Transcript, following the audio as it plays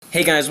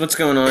Hey guys, what's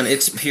going on?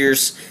 It's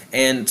Pierce,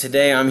 and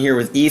today I'm here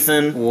with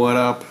Ethan. What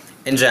up?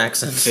 And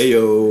Jackson.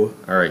 Heyo.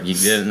 Alright, you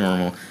did it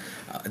normal.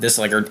 This is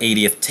like our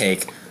 80th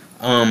take.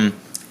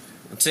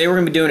 Today we're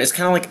going to be doing, it's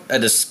kind of like a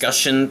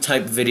discussion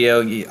type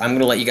video. I'm going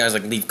to let you guys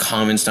like leave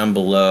comments down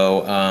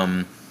below.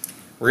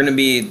 We're going to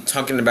be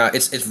talking about,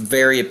 it's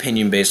very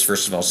opinion based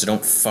first of all, so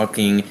don't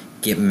fucking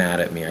get mad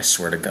at me, I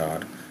swear to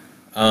God.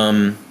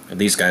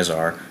 These guys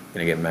are going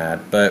to get mad,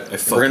 but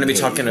we're going to be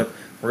talking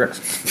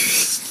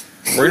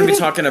we're going to be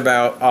talking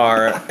about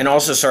our, and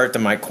also sorry if the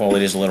mic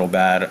quality is a little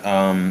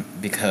bad,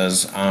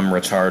 because I'm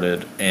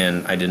retarded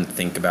and I didn't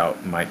think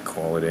about mic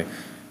quality.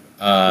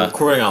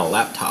 Recording on a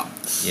laptop.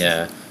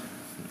 Yeah.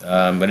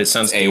 But it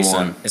sounds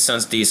decent. It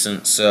sounds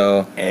decent,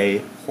 so...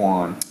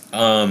 A1.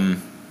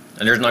 And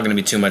there's not going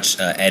to be too much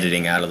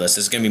editing out of this.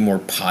 It's going to be more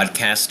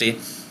podcasty.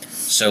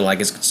 So,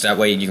 like, it's that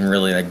way you can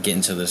really, like, get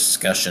into the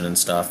discussion and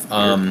stuff.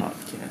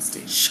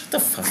 Podcasty. Shut the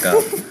fuck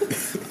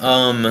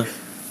up.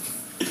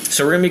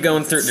 So we're going to be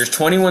going through... There's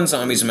 21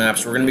 Zombies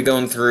maps. We're going to be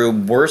going through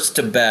worst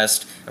to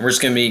best. And we're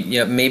just going to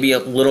be, maybe a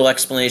little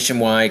explanation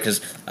why. Because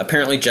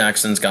apparently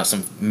Jackson's got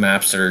some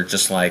maps that are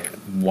just like,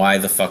 why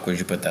the fuck would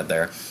you put that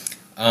there?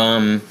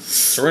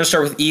 So we're going to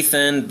start with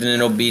Ethan, then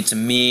it'll be to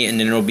me, and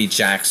then it'll be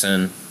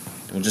Jackson.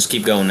 We'll just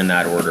keep going in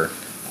that order.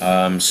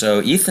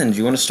 So Ethan, do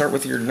you want to start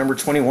with your number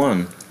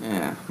 21?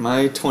 Yeah,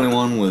 my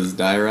 21 was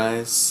Die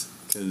Rise,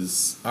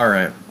 because...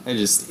 Alright.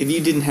 if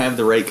you didn't have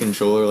the right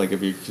controller, like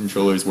if your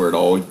controllers were at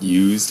all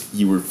used,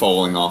 you were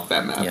falling off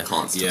that map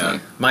constantly. Yeah.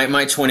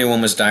 My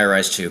 21 was Die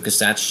Rise 2, because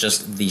that's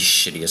just the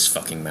shittiest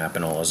fucking map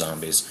in all of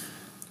Zombies.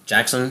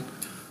 Jackson?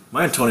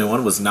 My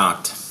 21 was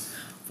Knocked.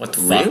 What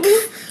the fuck?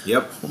 Really?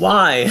 Yep.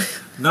 Why?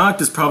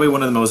 Knocked is probably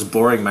one of the most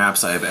boring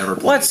maps I have ever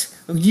played. What?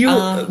 You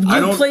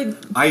played...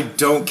 I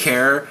don't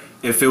care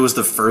if it was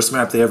the first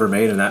map they ever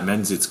made and that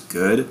means it's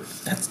good.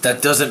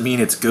 That doesn't mean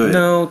it's good.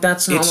 No,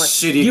 that's not it's like...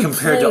 shitty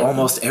compared to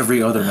almost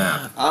every other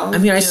map. I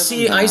mean, I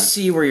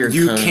see where you're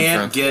coming from. You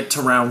can't get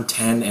to round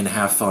 10 and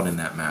have fun in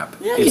that map.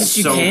 Yeah, yes,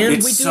 you can. We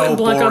do it in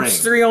Black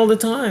Ops 3 all the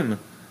time.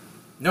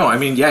 No, I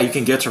mean, yeah, you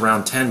can get to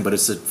round 10, but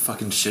it's a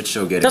fucking shit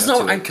show getting up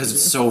to it because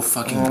it's so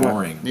fucking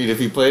boring. Dude, if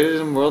you played it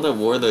in World at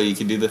War, though, you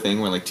could do the thing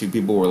where, like, two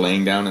people were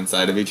laying down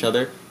inside of each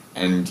other,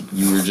 and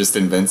you were just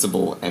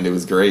invincible, and it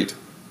was great.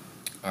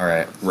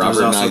 Alright.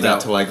 Robert and I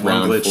got to, like,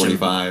 round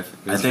 45.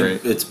 I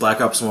think it's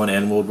Black Ops 1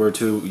 and World War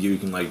 2. You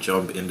can, like,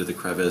 jump into the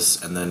crevice,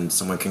 and then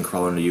someone can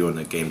crawl into you, and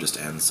the game just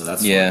ends, so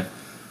that's fun.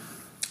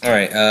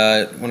 Alright,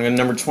 want to go to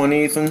number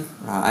 20, Ethan?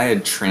 I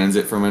had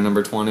Transit for my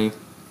number 20.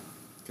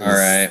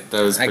 Alright.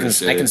 That was pretty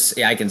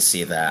shitty. I can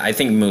see that. I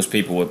think most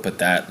people would put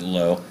that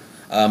low.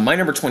 My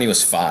number 20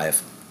 was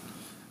 5.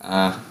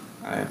 I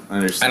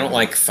understand. I don't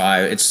like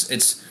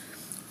 5.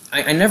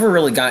 I never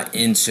really got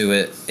into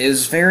it.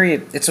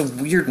 It's a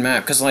weird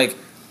map, because, like...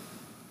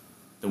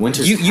 The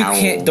Winter's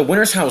Howl. The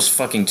Winter's Howl is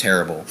fucking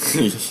terrible.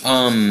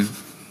 I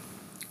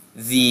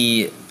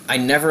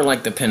never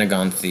liked the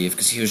Pentagon Thief,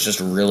 because he was just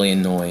really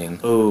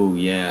annoying. Oh,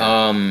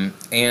 yeah.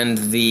 And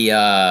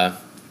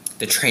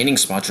the training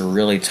spots are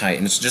really tight,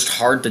 and it's just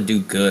hard to do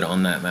good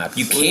on that map.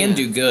 You can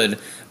do good,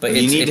 but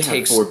you need to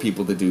have 4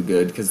 people to do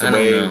good, because the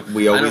way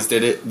we always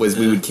did it was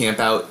we would camp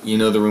out, the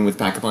room with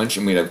Pack-a-Punch,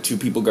 and we'd have 2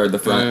 people guard the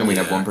front, and we'd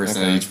have 1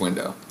 person at each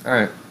window.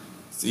 Alright.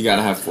 So you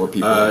gotta have 4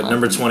 people.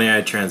 Number 20, I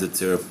had Transit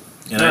too.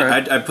 And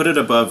I put it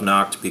above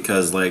Knocked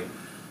because, like,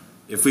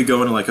 if we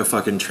go into, like, a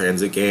fucking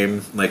Transit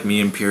game, like me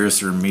and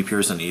Pierce, or me,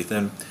 Pierce, and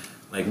Ethan,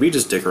 like, we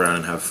just dick around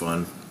and have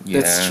fun. Yeah.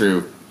 That's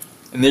true.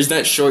 And there's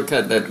that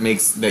shortcut that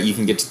you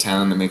can get to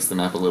town that makes the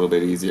map a little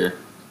bit easier.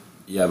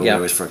 Yeah, but we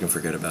always fucking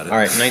forget about it.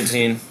 Alright,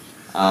 19.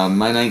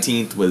 My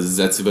 19th was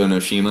Zetsubo no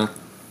Shima.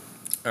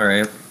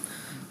 Alright.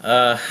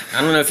 I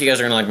don't know if you guys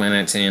are gonna like my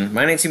 19.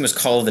 My 19 was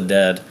Call of the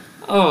Dead.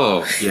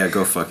 Oh. Yeah,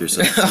 go fuck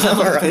yourself. I'm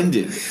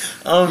offended.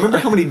 Remember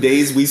how many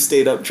days we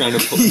stayed up trying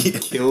to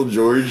kill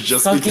George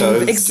just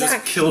because? Exactly.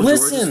 Just kill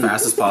George as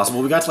fast as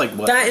possible. We got to, like,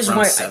 what, that is round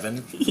why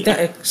 7?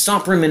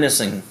 Stop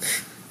reminiscing.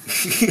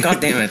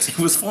 God damn it. It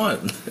was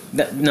fun.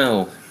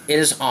 No, it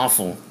is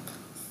awful.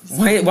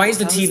 Why is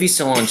the TV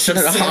still on? Shut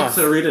it off.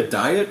 Clarita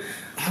Diet?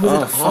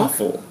 How is it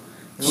awful?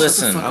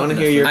 Listen, I want to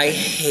hear your... I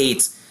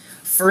hate...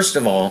 First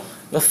of all,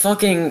 the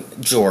fucking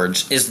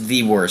George is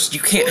the worst. You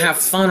can't have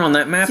fun on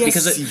that map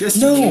because you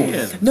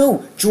can.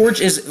 No,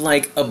 George is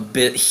like a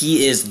bit...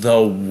 He is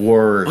the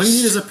worst. All you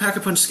need is a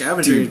Pack-a-Punch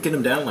scavenger. You get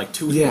him down in like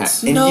 2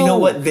 hits. And you know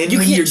what? Then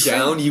when you're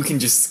down, you can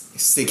just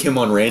stick him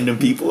on random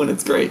people and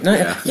it's great.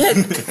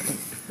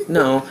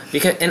 No,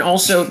 because and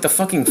also the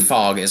fucking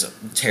fog is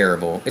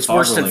terrible. It's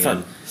worse than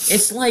fun.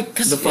 It's like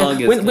because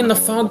when the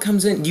fog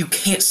comes in, you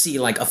can't see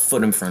like a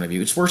foot in front of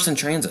you. It's worse than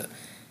Transit.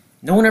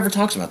 No one ever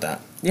talks about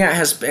that.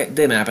 Yeah,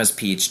 the map has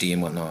PhD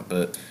and whatnot,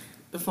 but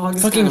the fog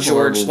is fucking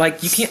George. Horrible.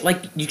 Like you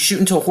can't you shoot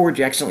into a horde,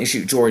 you accidentally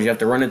shoot George. You have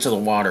to run into the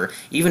water.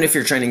 Even if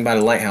you're training by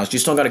the lighthouse, you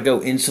still got to go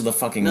into the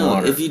fucking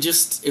water. If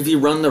you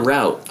run the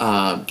route,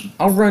 I'll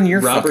run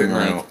your fucking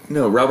route.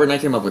 No, Robert and I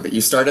came up with it.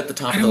 You start at the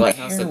top of the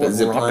lighthouse at the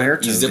zip line.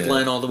 You zip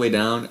line all the way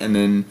down, and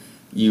then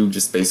you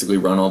just basically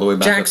run all the way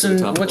back Jackson, up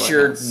to the top what's of the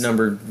your lighthouse.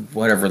 number,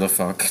 whatever the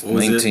fuck? What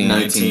was 19. it?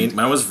 19.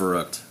 Mine was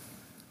Verrucht.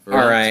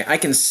 Alright, I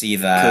can see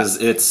that. Because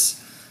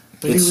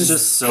But it's it was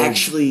just so...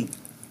 actually...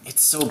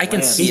 It's so I can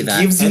bland. see It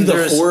that. gives you And the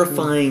there's-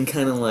 horrifying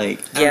kind of like...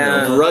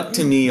 Yeah. Verrucht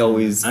to me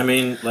always... I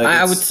mean, like,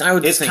 I it's,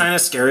 would it's think- kind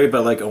of scary,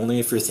 but, like, only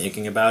if you're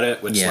thinking about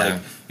it, which, Yeah.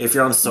 like, if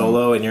you're on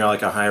solo and you're,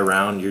 like, a high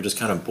round, you're just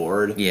kind of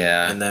bored.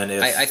 Yeah. And then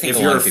if, I think if a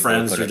lot you're of people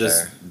friends, would you're put it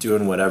just there.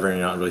 doing whatever and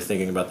you're not really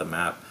thinking about the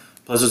map.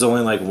 Plus, there's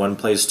only, like, one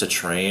place to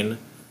train,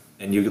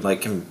 and you,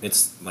 like,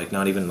 it's, like,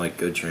 not even, like,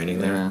 good training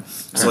there. Yeah.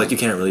 So, like, you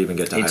can't really even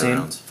get to 18? high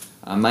rounds.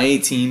 my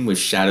 18 was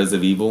Shadows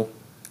of Evil.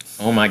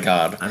 Oh my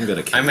god. I'm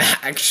gonna kill I'm you.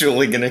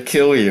 actually gonna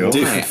kill you.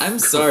 Dude. Why? I'm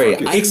sorry.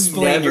 I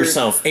Explain never,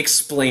 yourself.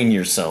 Explain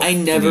yourself. I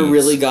never please.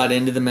 really got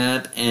into the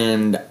map,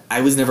 and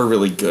I was never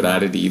really good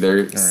at it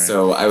either.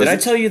 So I was. Did I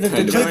tell you that the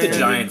kind You of- played the Giant-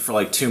 Giant for,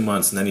 like, 2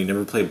 months, and then you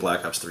never played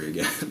Black Ops 3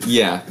 again.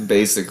 Yeah,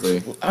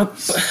 basically.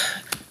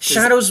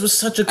 Shadows was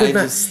such a good I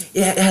map. just-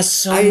 It has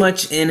so I-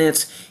 much in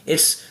it.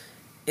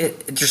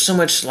 There's so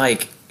much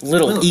like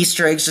little No.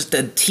 Easter eggs. Just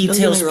the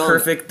details me wrong.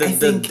 perfect. The I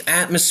think-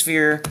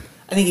 atmosphere.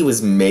 I think it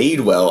was made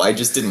well. I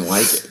just didn't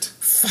like it.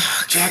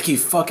 Jackie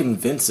fucking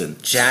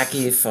Vincent.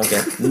 Jackie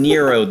fucking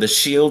Nero. The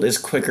shield is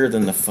quicker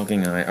than the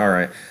fucking eye. All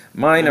right,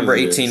 my number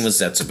Yes. 18 was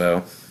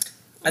Zetsubo.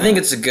 I think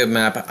it's a good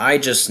map. I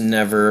just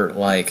never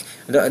like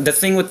the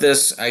thing with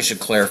this. I should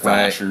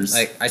clarify. Flashers.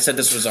 Like I said,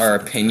 this was our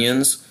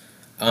opinions.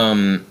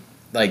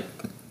 Like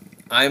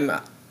I'm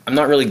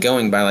not really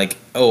going by like,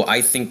 oh,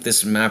 I think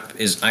this map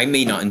is. I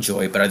may not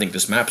enjoy it, but I think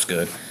this map's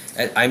good.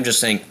 I'm just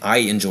saying I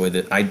enjoy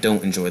that. I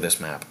don't enjoy this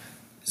map.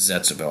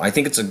 Zetsubo. I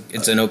think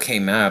it's an okay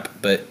map,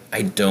 but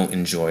I don't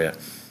enjoy it.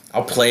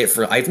 I'll play it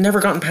for. I've never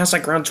gotten past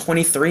like round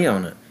 23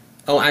 on it.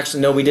 Oh,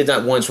 actually, no, we did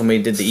that once when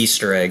we did the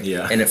Easter egg,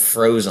 Yeah. and it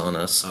froze on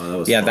us. Oh, that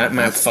was yeah, fun. that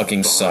map That's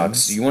fucking fun.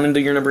 sucks. You want to do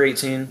your number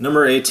 18?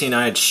 Number 18,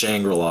 I had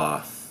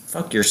Shangri-La.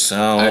 Fuck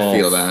yourself. I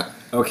feel that.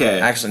 Okay.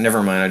 Actually,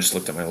 never mind. I just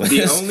looked at my list.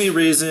 The only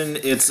reason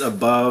it's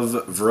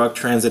above Verrucht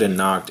Transit and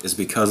Noct is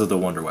because of the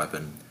Wonder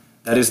Weapon.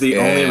 That is the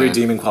only Yeah.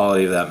 redeeming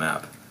quality of that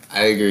map.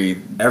 I agree.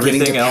 Everything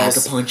Getting to else-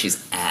 Pack-a-Punch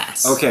is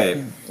ass.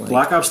 Okay, Like-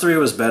 Black Ops 3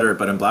 was better,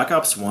 but in Black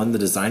Ops 1, the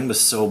design was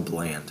so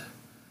bland.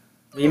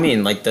 What do you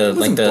mean, like the It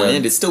wasn't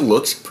bland. It still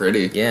looks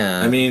pretty. Yeah.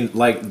 I mean,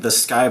 like, the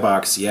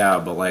skybox, yeah,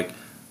 but, like,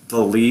 the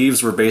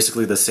leaves were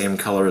basically the same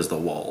color as the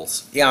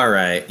walls. yeah. All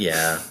right.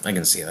 Yeah, I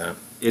can see that.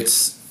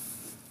 It's...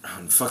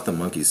 fuck the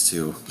monkeys,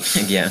 too.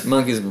 Yeah.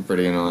 Monkeys were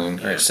pretty annoying.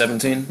 All right.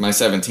 17. My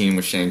 17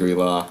 was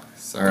Shangri-La.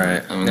 So All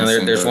right. I'm Now gonna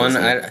send there's those one.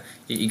 in.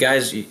 You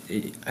guys,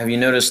 have you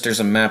noticed?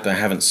 There's a map that I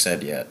haven't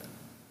said yet.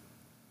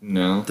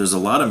 No. There's a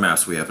lot of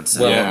maps we haven't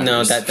said. Well, Yeah.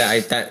 no,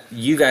 that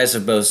you guys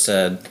have both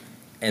said,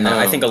 and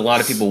I Oh. think a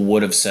lot of people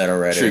would have said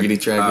already. Triggity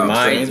Traggity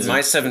my Transit. my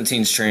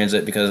 17's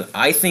Transit because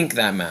I think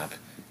that map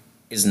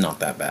is not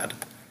that bad.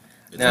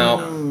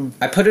 Now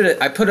I put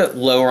it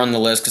lower on the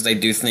list because I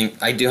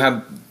do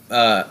have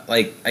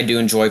like I do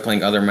enjoy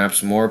playing other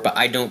maps more, but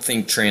I don't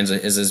think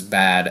Transit is as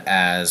bad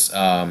as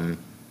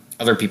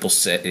other people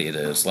say it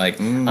is. Like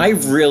I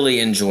really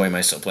enjoy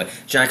myself play.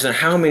 Jackson,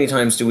 how many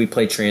times do we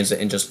play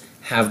Transit and just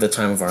have the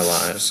time of our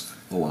lives?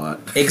 A lot.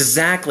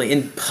 Exactly.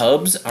 In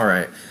pubs?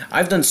 Alright.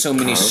 I've done so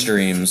many Pub?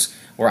 streams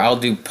where I'll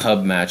do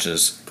pub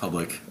matches.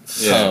 Public.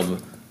 Yeah.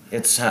 Pub.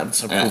 It's how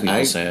cool I- people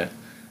I- say it.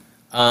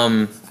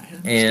 And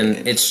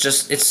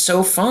it's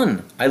so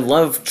fun. I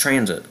love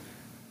Transit.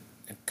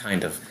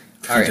 Kind of.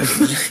 Alright. What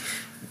was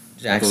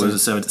Jackson.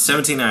 it?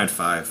 17, I had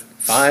 5.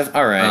 5?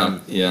 Alright.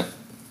 Yeah.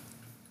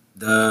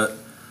 The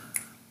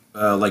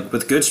like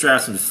with good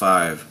strats in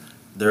 5,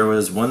 there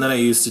was one that I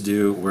used to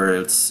do where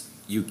it's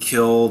you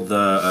kill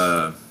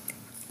the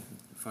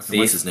fucking Thief?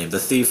 what's his name, the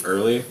thief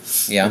early,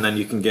 Yeah. and then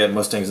you can get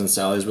Mustangs and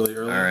Sallies really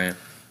early. Alright.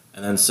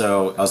 And then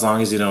so as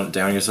long as you don't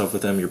down yourself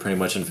with them, you're pretty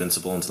much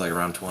invincible until like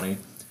around 20,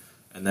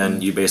 and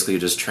then you basically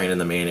just train in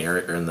the main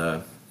area or in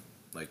the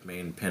like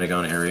main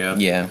Pentagon area.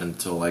 Yeah.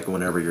 Until like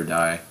whenever you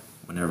die.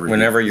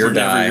 Whenever you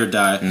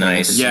die.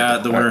 Nice. Yeah,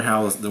 the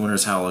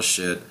winner's howl is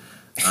shit.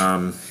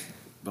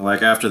 But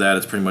like after that,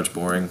 it's pretty much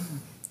boring.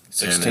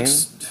 16? And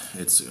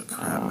it's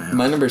crap, man.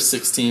 My number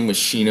 16 was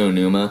Shino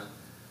Numa.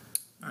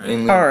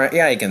 Mainly, Alright,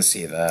 yeah, I can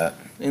see that.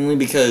 mainly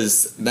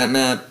because that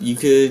map you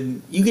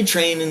could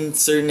train in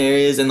certain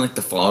areas and like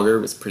the fogger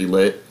was pretty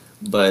lit,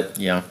 but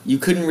Yeah. you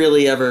couldn't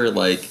really ever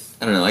like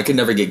I don't know, I could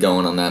never get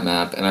going on that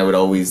map and I would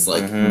always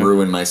like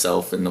ruin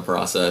myself in the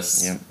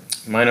process. Yeah.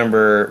 My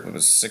number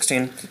was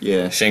 16?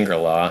 Yeah.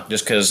 Shangri-La,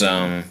 just because,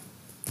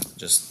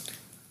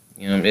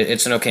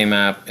 it's an okay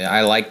map.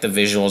 I like the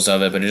visuals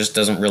of it, but it just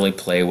doesn't really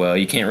play well.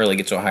 You can't really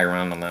get to a high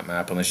round on that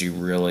map unless you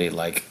really,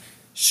 like,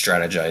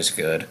 strategize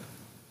good.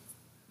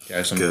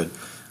 Jackson? Good.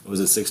 Was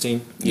it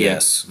 16?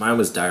 Yes. Mine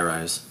was Die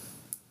Rise.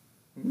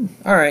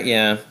 Alright,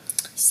 yeah.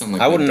 Something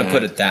like I wouldn't that. have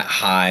put it that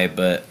high,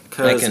 but I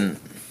 'Cause can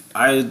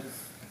I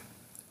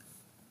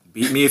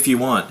beat me if you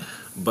want,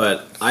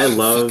 but I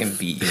love. fucking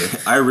beat you.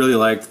 I really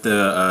liked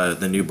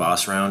the new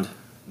boss round.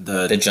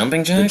 The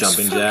jumping jacks?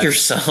 jumping Fuck jacks.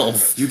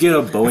 yourself. You get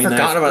a Bowie I forgot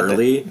knife about that.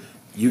 early.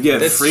 You get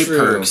That's free true.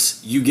 perks.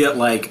 You get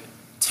like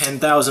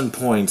 10,000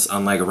 points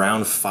on like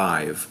round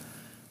 5.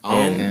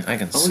 And I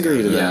can I'll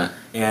agree to that.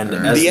 And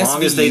The as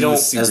long as they don't,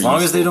 glitch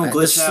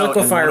The out and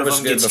one Sliquifier of was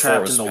them good gets before it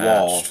trapped was in the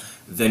wall, patched.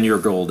 then you're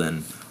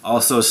golden.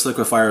 Also,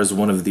 Sliquifier is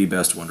one of the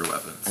best wonder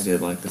weapons. I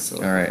did like this.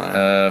 All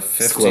right,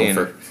 15.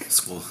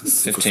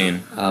 Squilfer.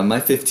 15.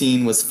 My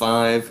 15 was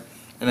 5,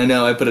 and I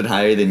know I put it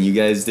higher than you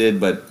guys did,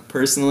 but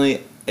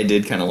personally, I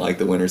did kind of like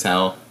the Winter's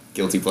Howl.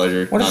 Guilty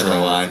pleasure, What is not gonna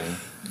wrong lie.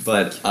 with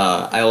But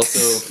I also,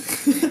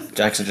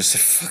 Jackson just said,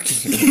 "Fuck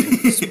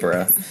you,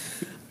 bruh."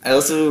 I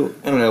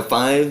don't know,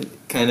 5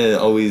 kind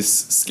of always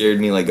scared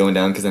me, like, going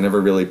down, because I never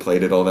really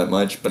played it all that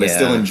much, but I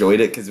still Yeah. enjoyed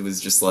it, because it was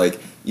just, like,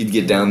 you'd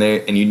get down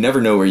there, and you'd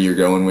never know where you're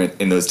going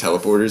in those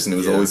teleporters, and it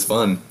was always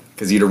fun,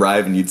 because you'd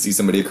arrive, and you'd see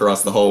somebody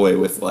across the hallway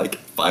with, like,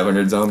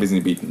 500 zombies, and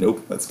you'd be,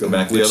 nope, let's go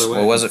back the other way.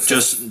 What was it?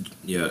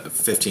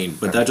 15.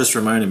 But that just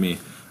reminded me,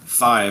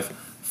 5,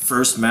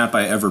 first map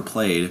I ever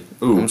played.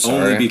 Ooh, I'm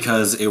sorry. Only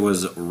because it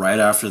was right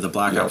after the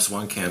Black Ops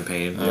 1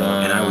 campaign,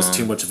 and I was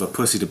too much of a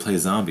pussy to play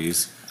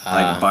zombies,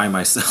 like, by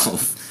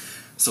myself.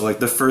 So, like,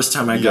 the first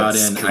time I got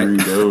in,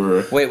 screwed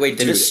over. Wait,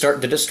 did it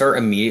start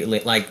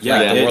immediately? Like, Yeah,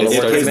 like it World of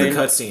plays the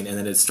Warcraft? cutscene, and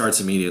then it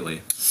starts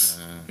immediately.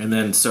 And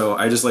then, so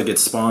I just, like, get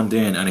spawned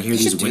in, and I hear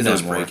these should do windows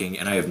that more. breaking,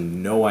 and I have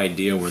no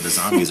idea where the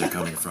zombies are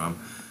coming from.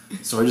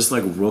 So I just,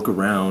 like, look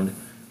around,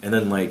 and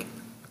then, like,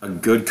 a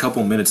good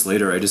couple minutes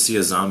later, I just see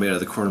a zombie out of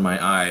the corner of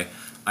my eye.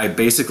 I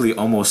basically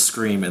almost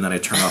scream, and then I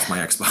turn off my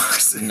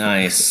Xbox.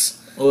 Nice.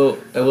 Well,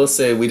 I will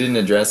say, we didn't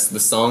address the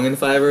song in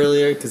 5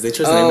 earlier, because they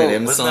chose an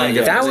Eminem wasn't song.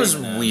 that- That was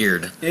Yeah.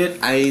 weird.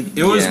 It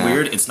was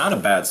weird. It's not a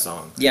bad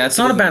song. Yeah, it's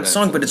not a bad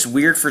song, but it's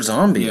weird for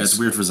zombies. Yeah, it's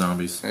weird for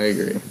zombies. I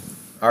agree.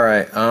 All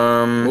right.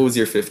 What was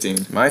your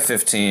 15? My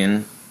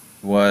 15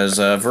 was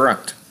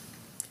Verruct,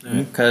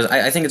 because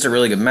I think it's a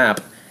really good map,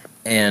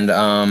 and no,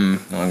 I'm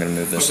gonna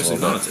move this a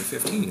little bit. It's a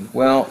 15.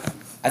 Well,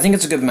 I think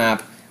it's a good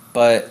map,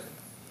 but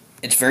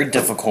it's very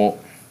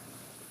difficult.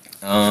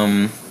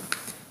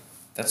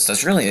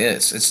 That's really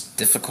it. It's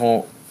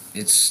difficult.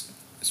 It's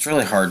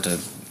really hard to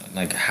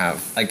like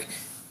have like.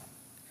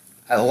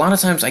 A lot of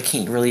times I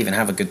can't really even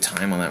have a good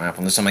time on that map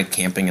unless I'm like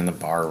camping in the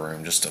bar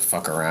room just to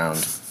fuck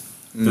around.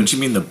 Don't you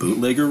mean the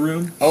bootlegger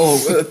room? Oh,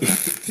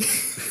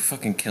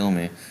 fucking kill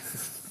me.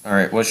 All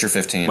right, what's your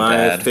 15? My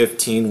Dad?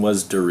 15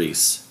 was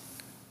Doris.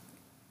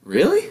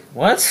 Really?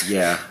 What?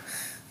 Yeah.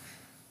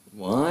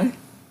 Why?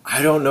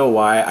 I don't know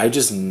why. I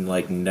just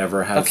like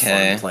never had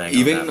Okay. fun playing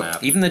Even- on that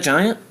map. Even the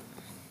giant?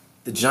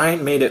 The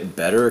giant made it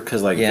better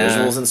because like Yeah.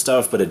 visuals and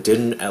stuff, but it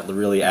didn't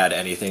really add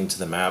anything to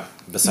the map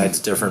besides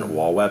different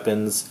wall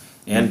weapons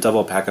and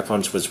double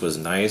pack-a-punch, which was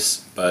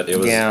nice, but it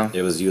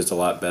was used a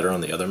lot better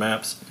on the other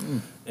maps.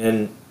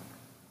 And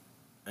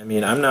I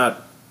mean, I'm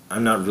not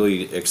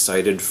really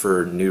excited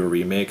for new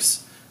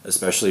remakes,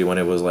 especially when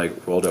it was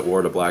like World at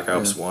War to Black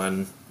Ops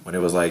 1, when it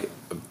was like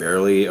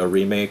barely a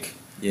remake.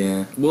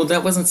 Yeah. Well,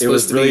 that wasn't It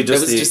was supposed to really be. just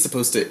That was the- just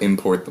supposed to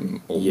import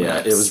them old Yeah,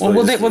 maps. it was- Well,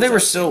 really they just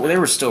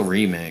were still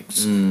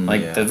remakes.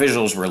 Like yeah. the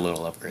visuals were a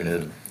little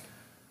upgraded.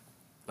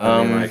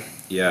 I mean, like,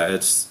 yeah,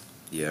 it's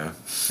yeah.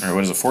 All right,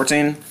 what is it?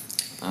 14?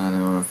 I don't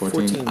know,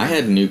 14. 14. I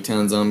had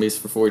Nuketown Zombies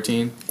for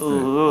 14.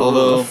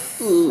 Although,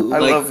 I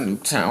like, love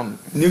Nuketown.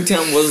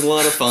 Nuketown was a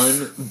lot of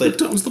fun, but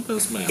That was the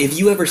best map. if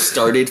you ever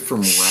started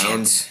from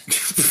round...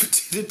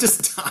 Did it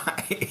just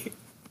die?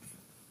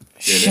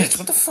 Shit,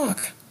 what the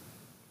fuck?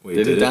 Wait,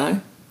 Did it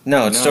die?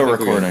 No, it's No, still I think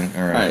we're recording. good.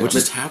 All right. Alright. What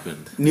just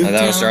happened?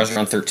 That was Nuketown,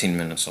 around 13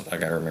 minutes, so I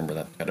gotta remember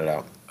that. Cut it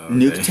out. Okay.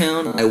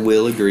 Nuketown, I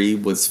will agree,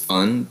 was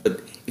fun, but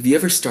if you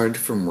ever started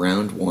from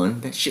round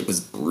 1, that shit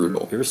was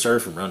brutal. You ever started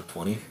from round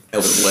 20? That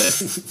was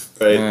lit.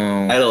 Right?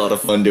 Oh. I had a lot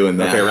of fun doing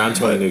that. Okay, round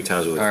 20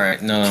 Nuketown's really All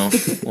right, no.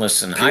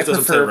 Listen, I doesn't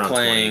play prefer round 20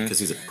 playing. 'cause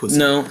he's a pussy.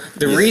 No,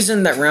 the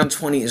reason that round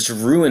 20 is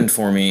ruined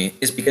for me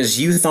is because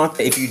you thought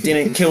that if you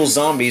didn't kill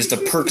zombies, the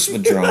perks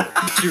would drop.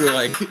 You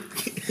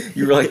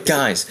were like,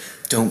 guys,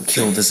 don't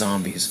kill the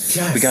zombies.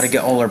 Yes. We got to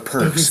get all our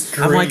perks.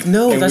 I'm like,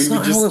 no, And that's we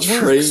not would how just it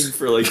train works.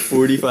 for like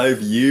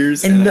 45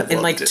 years. And, I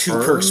and like loved it. 2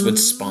 perks would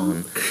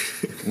spawn.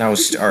 That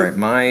was all right.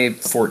 My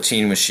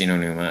 14 was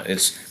Shinonuma.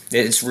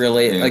 It's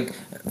really like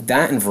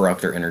that and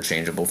Verruct are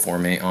interchangeable for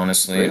me,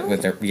 honestly. Really?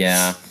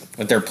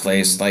 With their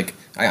place, like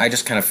I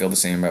just kind of feel the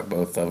same about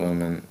both of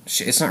them, and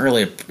it's not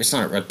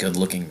a good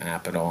looking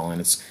map at all,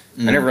 and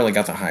I never really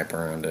got the hype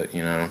around it,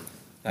 you know.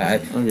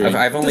 I've only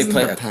Doesn't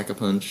played have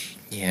Pack-a-Punch.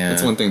 Yeah.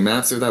 That's one thing.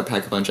 Maps without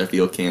Pack-a-Punch, I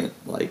feel, can't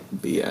like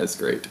be as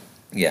great.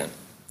 Yeah,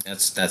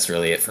 that's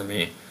really it for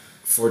me.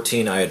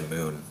 14, I had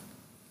Moon.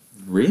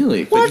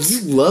 Really? What? But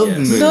you love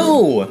Yes. Moon.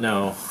 No,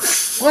 No.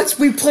 what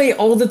we play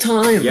all the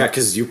time. Yeah,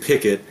 because you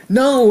pick it.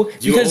 No,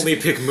 You because only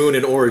pick Moon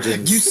and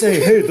Origins. you say,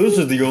 hey, those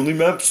are the only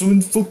maps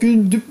in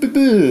fucking.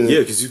 Yeah,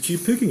 because you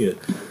keep picking it.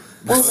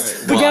 Well,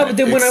 but yeah, but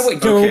then when I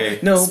wait, Okay,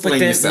 no, but explain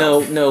then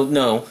yourself.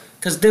 no,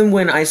 because then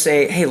when I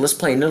say, hey, let's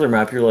play another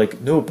map, you're like,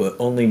 no, but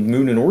only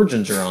Moon and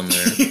Origins are on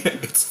there.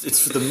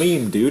 It's for the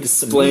meme, dude. It's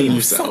the Explain meme.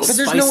 yourself. But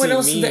there's no one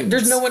else. Spicy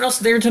There's memes. no one else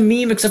there to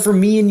meme except for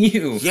me and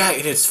you. Yeah,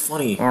 and it's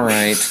funny. All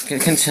right,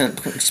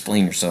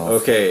 explain yourself.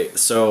 Okay,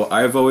 so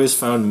I've always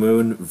found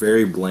Moon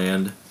very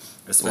bland.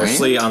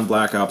 especially on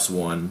Black Ops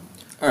 1.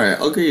 Alright,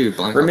 I'll give you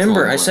Black Ops 1.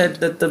 Remember, I said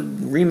that the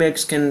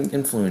remakes can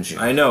influence you.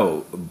 I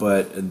know,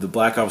 but the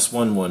Black Ops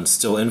 1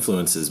 still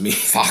influences me.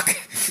 Fuck.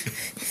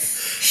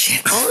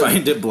 Shit. I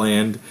find it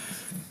bland.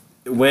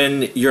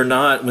 When you're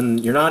not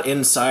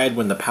inside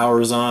when the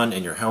power's on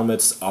and your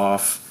helmet's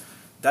off,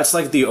 that's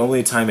like the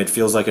only time it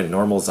feels like a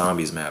normal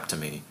Zombies map to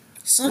me.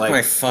 Suck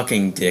my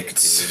fucking dick, dude.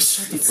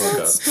 Shut the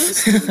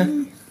fuck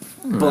up.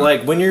 But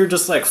like when you're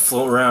just like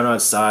floating around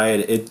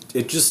outside,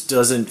 it just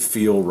doesn't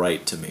feel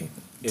right to me.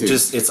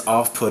 It's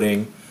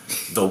off-putting.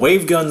 The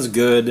wave gun's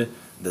good.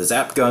 The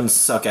zap guns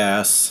suck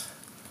ass.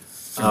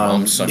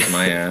 Suck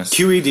my ass.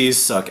 QEDs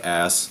suck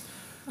ass.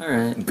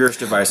 Alright. Burst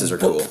devices are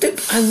cool.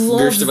 I love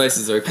Burst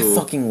devices are cool.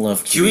 I fucking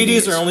love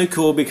QEDs are only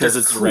cool because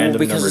it's cool random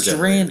because number it's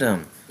generator.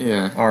 random.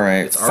 Yeah. All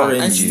right. It's fuck I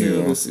RNG.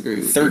 still disagree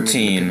with you.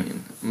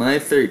 13. My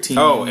 13.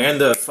 Oh, and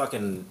the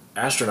fucking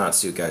astronaut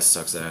suit guy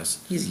sucks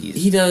ass. He's easy.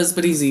 He does,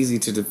 but he's easy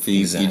to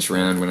defeat Exactly. each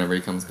round whenever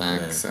he comes back.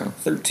 Yeah. So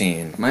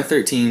 13. my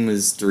 13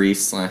 was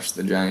Dries /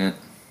 the Giant.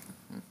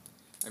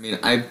 I mean,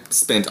 I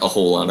spent a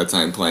whole lot of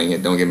time playing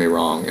it. Don't get me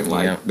wrong, and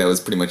like Yeah. that was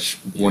pretty much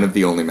one of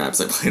the only maps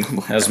I played on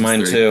Black That was Ops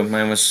mine 3. too.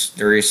 Mine was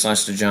Dries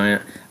 / the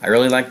Giant. I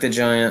really like the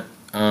Giant.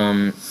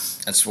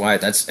 That's why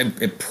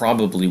it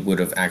probably would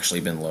have actually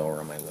been lower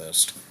on my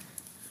list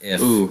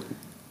if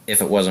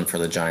it wasn't for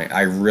the Giant.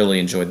 I really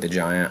enjoyed the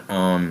Giant.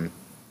 I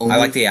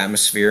like the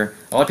atmosphere.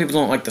 A lot of people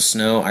don't like the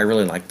snow. I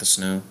really like the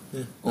snow.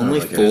 Only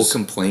like full it.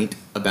 complaint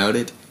about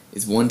it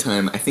is one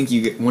time. I think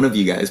one of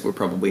you guys were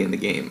probably in the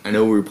game. I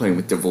know we were playing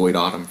with Devoid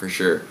Autumn for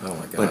sure. Oh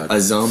my god. But a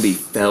zombie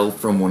fell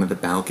from one of the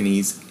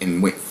balconies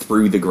and went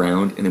through the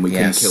ground, and then we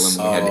couldn't kill him.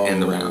 We had to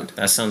end the round.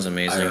 That sounds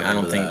amazing. I I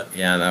don't think. remember that.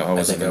 Yeah, that I I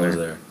wasn't think I was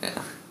there. there.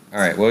 Yeah. All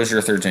right, what was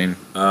your 13?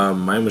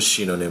 Mine was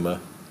Shinonuma.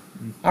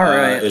 All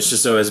right. It's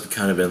just always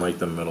kind of been like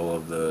the middle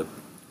of the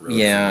road.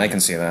 Yeah, for me. I can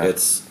see that.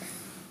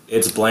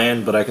 It's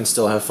bland, but I can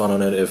still have fun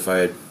on it if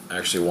I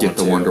actually want to. Get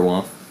the Wonder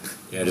Waff.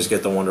 Yeah, just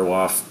get the Wonder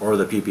Waff or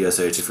the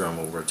PPSH if you're on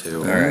World War II.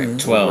 All right,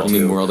 12. You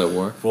mean World at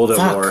War? World at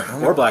Fuck. War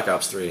or Black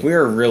Ops 3. We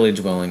are really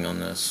dwelling on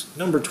this.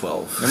 Number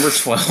 12. Number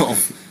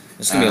 12.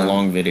 It's gonna be a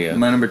long video.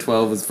 My number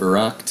 12 was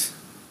Verrucht.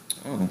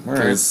 Oh, all right.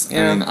 Because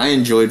Yeah. I mean, I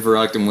enjoyed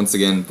Verrucht, and once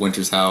again,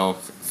 Winter's Howl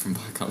from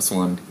Black Ops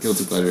 1.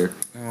 Guilty pleasure.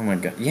 Oh my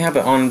god. Yeah,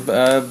 but on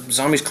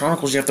Zombies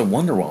Chronicles, you have the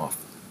Wonder Waff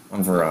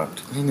on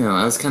Verrucht. I know,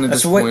 I was kind of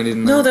That's disappointed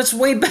in that. No, that's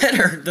way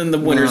better than the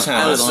Winter's No, I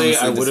House. was Honestly, I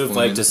honestly would have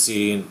liked to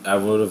disappointed. see. I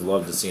would have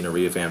loved to see a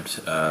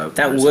revamped. That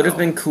Winter's would have Howl.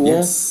 been cool,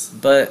 Yes.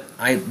 but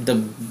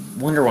the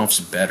Wonder Waff's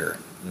better.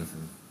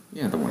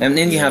 Yeah, the one. And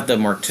then you have the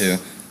Mark II.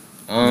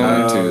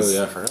 Mine too Oh is-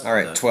 yeah, I forgot All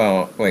right, about that.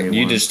 12. Wait, Wait, you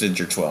one. just did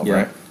your 12, Yeah.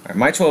 right? All right,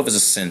 my 12 is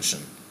Ascension.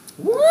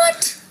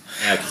 What?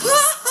 Yeah,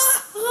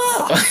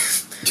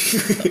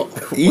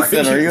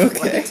 Ethan, are you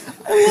okay?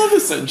 I love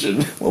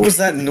Ascension. What was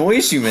that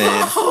noise you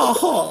made?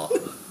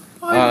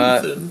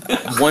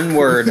 One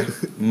word,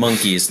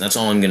 monkeys. That's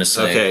all I'm gonna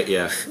say. okay,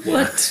 yeah.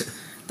 What?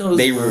 Those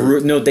They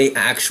were- they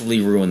actually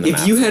ruined the If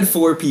map. you had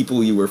 4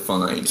 people, you were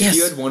fine. Yes. If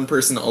you had one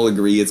person all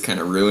agree, it's kind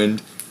of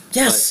ruined.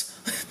 Yes.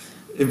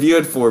 If you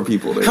had 4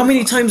 people, they How were many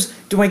fine. times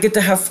do I get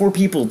to have 4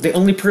 people? The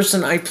only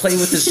person I play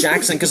with is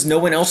Jackson because no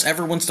one else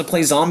ever wants to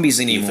play zombies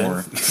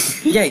anymore.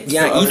 Yeah, Okay,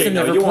 Ethan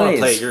no, never you want to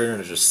plays. play? Your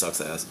internet just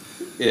sucks ass.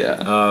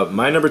 Yeah.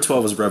 My number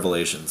 12 is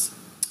Revelations.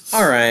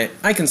 All right,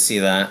 I can see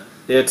that.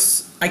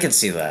 It's I can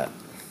see that.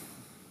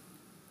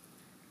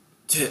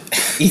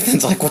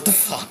 Ethan's like, what the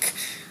fuck?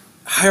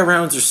 high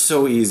rounds are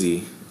so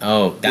easy.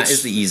 Oh, that It's-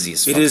 is the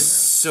easiest. It fucking is map.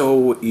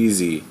 so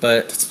easy.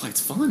 But That's why it's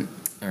fun.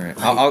 all right,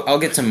 I'll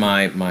get to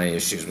my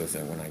issues with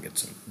it when I get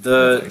to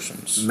The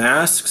Revelations.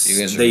 masks, You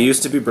guys are they wrong.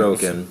 used to be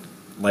broken.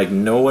 Like,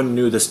 no one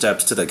knew the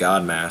steps to the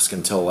God mask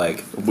until,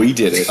 like, We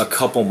did it. a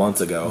couple months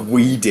ago.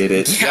 We did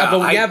it. Yeah,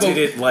 but- I did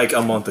it, like,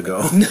 a month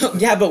ago. No,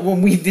 yeah, but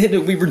when we did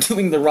it, we were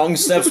doing the wrong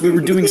steps. We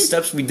were doing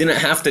steps we didn't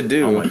have to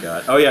do. Oh my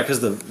god. Oh yeah,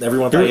 because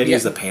everyone thought you had to Yeah.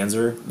 use the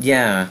Panzer.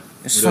 Yeah,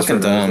 it's Just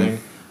fucking for another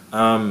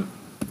dumb. thing.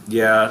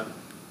 Yeah,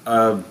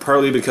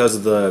 partly because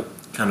of the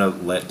kind of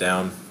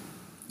letdown.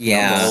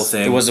 Yeah, the whole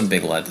thing. it was a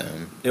big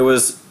letdown. It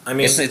was, I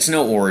mean, It's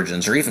no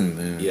Origins or even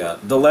Moon. yeah,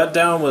 the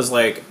letdown was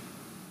like,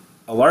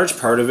 a large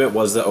part of it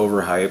was the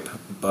overhype,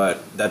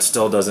 but that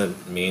still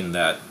doesn't mean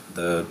that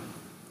the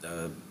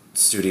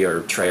studio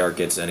or Treyarch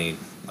gets any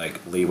like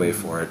leeway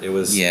for it. It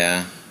was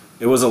Yeah.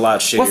 It was a lot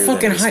shittier What than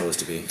fucking it was hype? supposed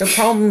to be. The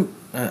problem.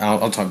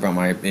 I'll talk about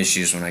my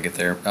issues when I get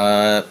there.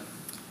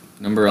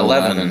 Number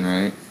 11,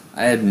 right?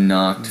 I had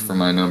Noct for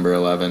my number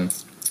 11.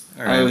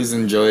 All I right. always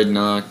enjoyed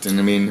Noct, and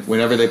I mean,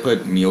 whenever they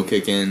put Mule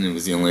Kick in, it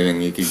was the only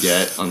thing you could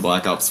get on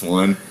Black Ops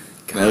 1.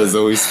 That was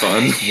always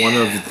fun. One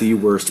of the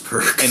worst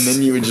perks. And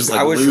then you would just like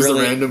I was lose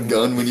really- a random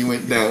gun when you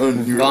went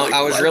down. You were Well, like,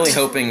 I was "What?" really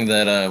hoping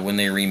that when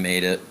they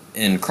remade it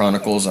in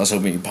Chronicles, I was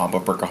hoping you'd pop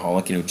up Workaholic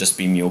and it would just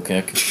be Mule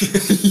Kick.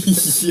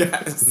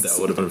 Yes. That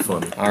would have been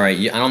funny. All right,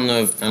 I don't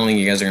know. I don't think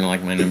you guys are gonna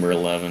like my number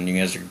 11. You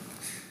guys are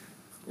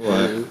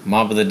What?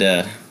 Mob of the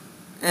Dead.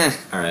 Eh.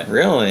 All right.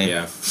 Really?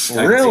 Yeah.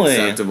 Really?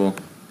 Acceptable.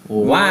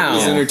 Wow.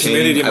 It's entertaining.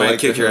 Community I might like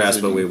kick the your house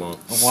ass, but redeem. we won't.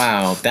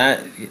 Wow,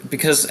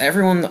 because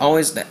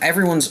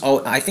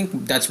I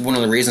think that's one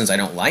of the reasons I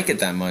don't like it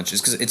that much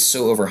is because it's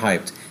so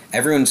overhyped.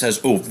 Everyone says,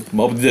 "Oh,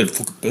 Mob of the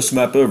Dead, best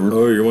map ever."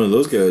 Oh, you're one of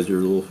those guys. You're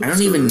a little. I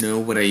don't even know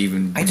what I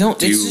don't.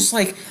 Do. It's just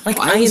like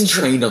I was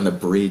trained on the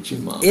bridge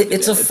in Mob.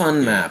 It's a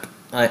fun map,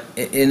 and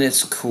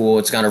it's cool.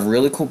 It's got a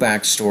really cool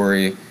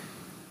backstory.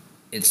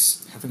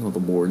 It's having all the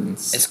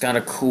wardens. It's got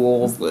a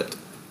cool. It's lit.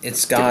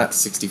 It's got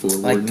 64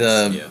 like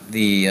wardens.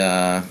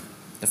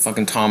 the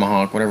fucking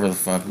tomahawk, whatever the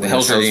fuck, the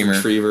Hell's Redeemer.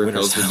 Retriever,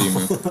 Winter's Hell's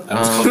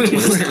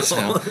Redeemer. Winter's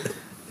Hell.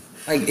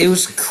 Like it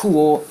was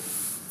cool,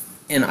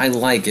 and I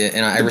like it,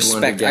 and I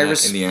respect. And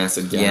the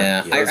acid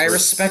gas. Yeah, I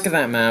respect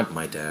that map.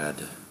 My dad.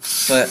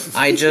 But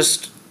I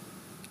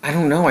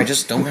don't know. I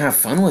just don't have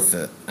fun with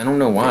it. I don't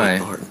know why.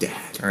 Our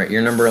dad. All right,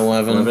 you're number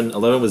 11.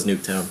 11 was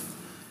Nuketown.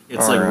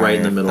 It's like right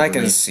in the middle. I for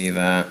can me. see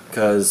that.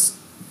 Because,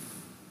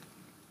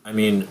 I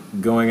mean,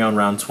 going on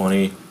round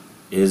 20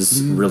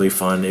 is really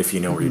fun if you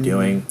know what you're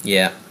doing.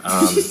 Yeah.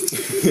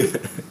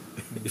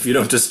 If you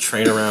don't just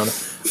train around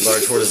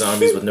large horde of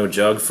zombies with no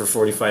jug for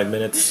 45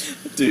 minutes.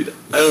 Dude,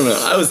 I don't know.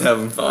 I was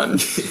having fun.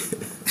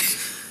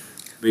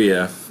 But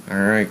yeah. All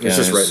right, guys.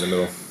 It's just right in the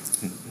middle.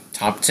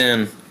 Top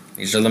 10.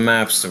 These are the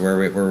maps where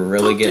we're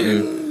really Top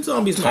getting 10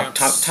 zombies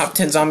maps. top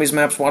 10 zombies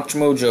maps. Watch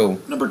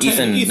Mojo. Number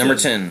 10, Ethan. Number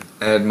 10.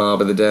 Add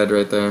Mob of the Dead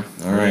right there.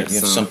 All right, you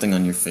have something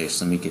on your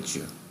face. Let me get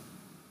you.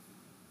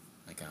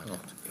 I got it.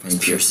 And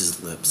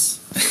Pierce's lips.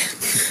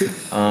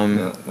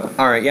 No.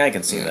 All right, yeah, I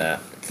can see that.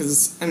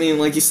 Because, I mean,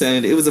 like you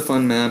said, it was a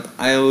fun map.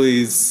 I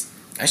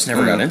just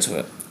never got into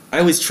it. I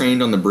always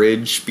trained on the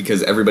bridge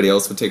because everybody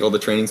else would take all the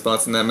training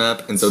spots in that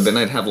map, and so then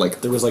I'd have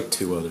like... There was like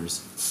 2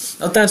 others.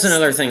 Oh, that's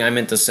another thing I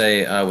meant to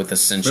say with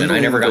Ascension. I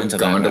never got into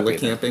that map gondola either.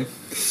 camping?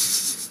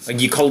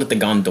 Like you called it the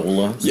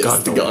gondola?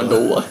 Yes, the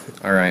gondola.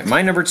 All right,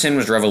 my number 10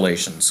 was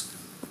Revelations.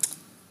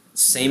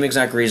 Same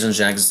exact reasons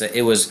Jack said.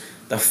 It was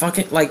the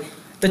fucking, like,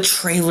 the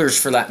trailers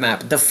for that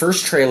map. The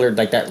first trailer,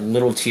 like that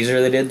little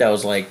teaser they did that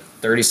was like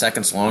 30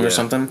 seconds long or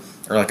something,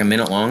 or like a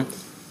minute long.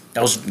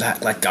 That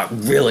like got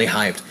really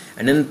hyped.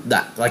 And then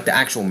that, like, the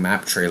actual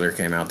map trailer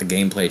came out, the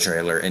gameplay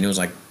trailer, and it was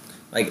like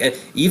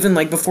even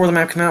like before the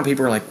map came out,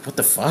 people were like, "What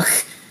the fuck?"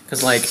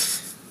 Because like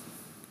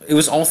it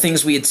was all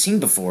things we had seen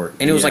before,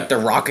 and it was like the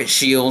rocket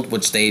shield,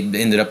 which they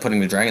ended up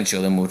putting the dragon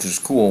shield in, which was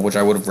cool. Which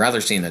I would have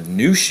rather seen a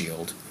new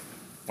shield.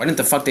 Why didn't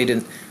the fuck they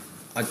didn't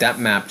like that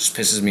map? Just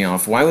pisses me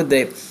off. Why would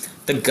they?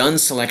 The gun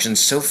selection's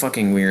so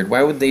fucking weird.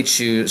 Why would they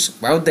choose?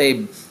 Why would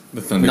they?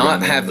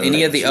 Not have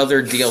any of the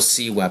other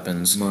DLC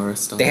weapons.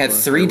 They had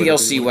 3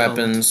 DLC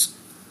weapons.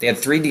 They had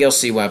 3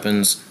 DLC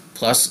weapons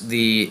plus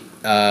the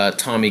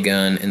Tommy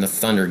gun and the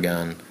Thunder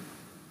gun.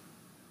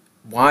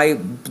 Why?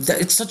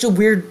 It's such a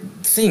weird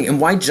thing. And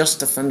why just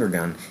the Thunder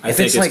gun? I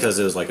think it's because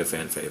it was like a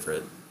fan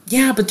favorite.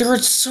 Yeah, but there are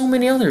so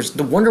many others.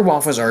 The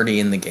Wonderwolf was already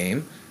in the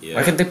game. Yeah.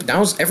 Why could they? That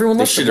was everyone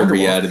loved the Wonderwolf. They should have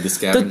re-added the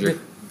scavenger.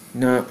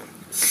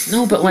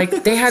 No, but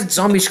like they had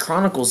Zombies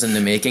Chronicles in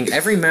the making.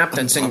 Every map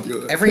that's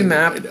in every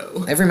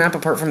map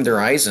apart from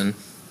Der Eisen,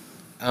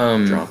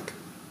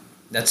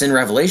 that's in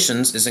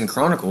Revelations is in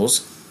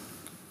Chronicles.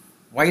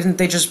 Why didn't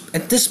they just?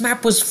 This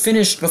map was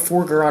finished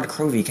before Garad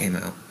Krovi came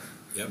out.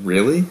 Yep.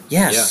 Really?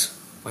 Yes. Yeah.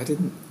 Why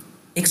didn't?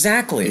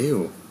 Exactly.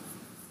 Ew.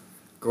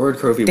 Gorod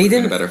Krovi would have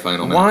been a better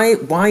final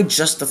map. Why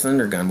just the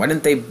Thunder gun? Why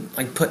didn't they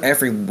like put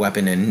every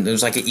weapon in? There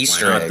was like an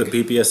Easter egg. Why not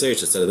the PPSH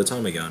instead of the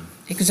Tommy gun?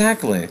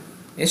 Exactly.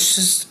 It's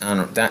just I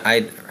don't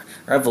know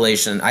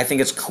Revelation. I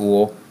think it's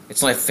cool.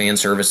 It's like fan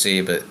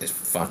servicey, but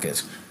fuck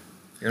it.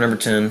 You're number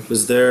 10.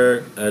 Was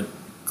there a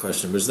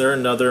question? Was there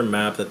another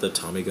map that the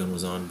Tommy gun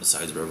was on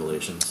besides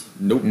Revelations?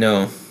 Nope.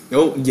 No.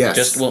 Oh yes.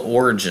 Just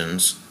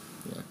Origins.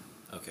 Yeah.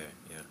 Okay.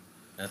 Yeah.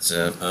 That's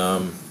it.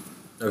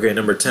 Okay,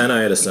 number 10.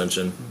 I had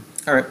Ascension.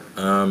 All right.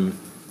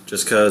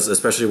 Just because,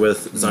 especially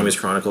with Zombies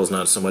Chronicles,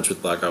 not so much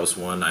with Black Ops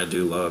 1, I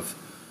do love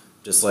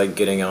just like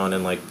getting on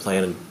and like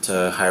playing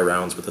to high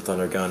rounds with the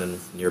Thunder Gun and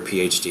near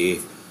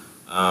PhD.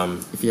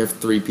 If you have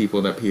 3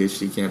 people that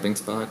PhD camping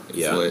spot, it's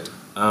lit.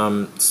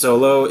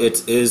 Solo,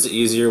 it is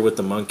easier with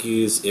the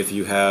monkeys if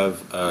you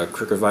have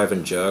Quick Revive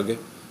and Jug,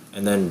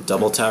 and then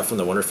double tap from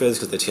the Wonder Fizz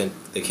because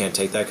they can't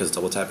take that because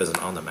double tap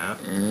isn't on the map,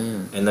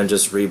 and then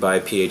just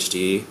rebuy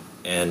PhD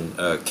and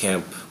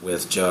camp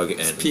with Jug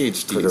and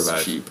PhD Quick is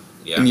Revive. cheap.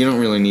 Yeah. And you don't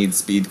really need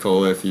speed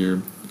cola if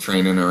you're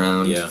training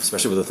around. Yeah,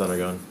 especially with the Thunder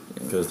Gun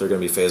because they're going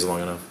to be phased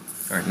long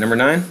enough. All right, number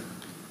 9.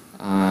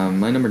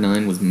 My number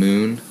 9 was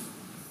Moon.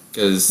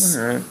 Because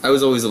I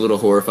was always a little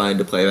horrified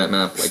to play that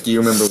map. Like, you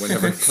remember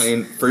whenever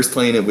first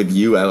playing it with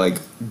you, I, like,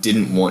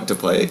 didn't want to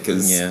play it.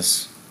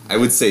 Because I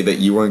would say that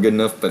you weren't good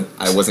enough, but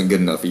I wasn't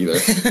good enough either.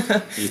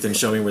 Ethan,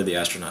 show me where the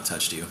astronaut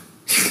touched you.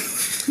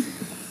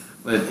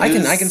 But I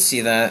can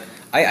see that.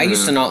 I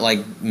used to not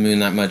like Moon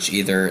that much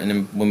either, and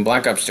then when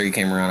Black Ops 3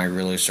 came around, I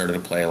really started to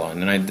play a lot.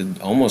 And then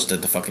I almost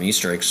did the fucking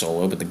Easter egg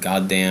solo, but the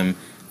goddamn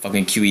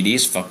fucking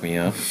QEDs fucked me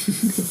up.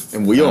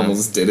 And we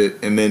almost did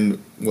it, and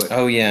then what?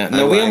 Oh yeah,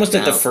 no, we almost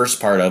did the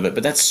first part of it,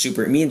 but that's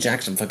super. Me and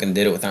Jackson fucking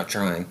did it without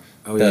trying.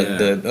 Oh, yeah.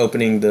 The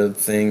opening the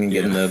thing and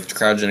getting the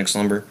cryogenic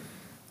slumber.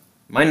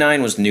 My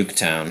 9 was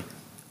Nuketown.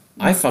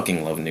 I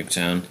fucking love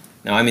Nuketown.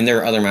 Now, I mean, there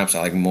are other maps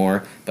I like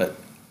more, but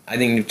I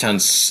think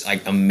Nuketown's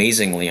like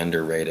amazingly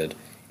underrated.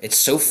 It's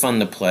so fun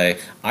to play.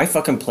 I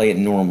fucking play it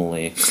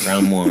normally,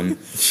 round 1.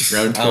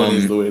 Round 20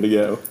 is the way to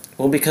go.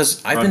 Well,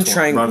 because I've been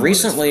trying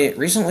recently.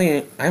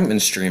 Recently, I haven't been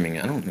streaming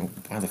it. I don't know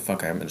why the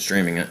fuck I haven't been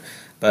streaming it,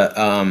 but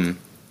I've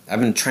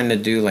been trying to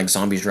do like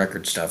Zombies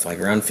record stuff, like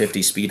around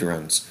 50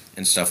 speedruns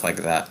and stuff like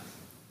that.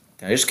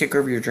 Did I just kick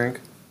over your drink?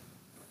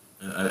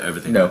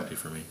 Everything's empty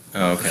for me.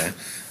 Oh, okay.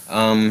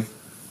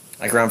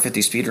 Like around 50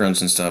 speedruns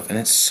and stuff, and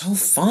it's so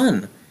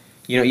fun.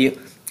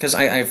 Because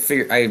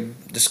I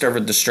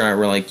discovered the strat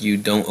where like you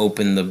don't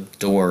open the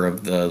door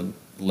of the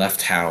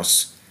left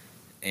house.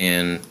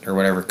 Or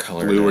whatever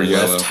color. Blue or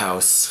yellow. Left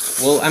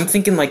house. Well, I'm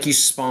thinking like you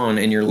spawn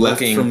and you're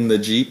left looking from the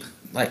Jeep.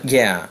 Like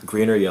yeah.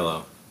 Green or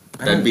yellow?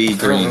 That'd be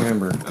green. I don't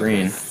remember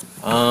green.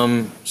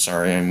 Okay.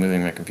 Sorry, I'm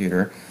moving my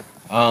computer.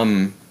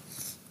 But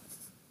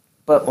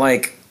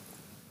like,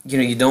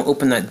 you don't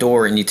open that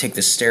door and you take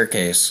the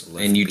staircase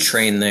and you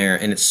train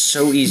there, and it's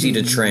so easy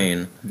to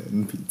train.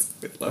 None pizza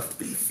with left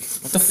beef.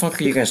 What the fuck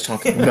are you guys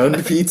talking about?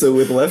 None pizza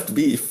with left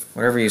beef.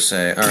 Whatever you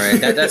say. All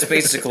right, that's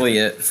basically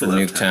it for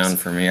Nuketown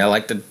for me. I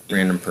like the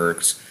random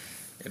perks.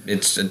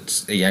 It's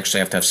you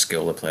actually have to have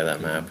skill to play that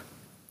map.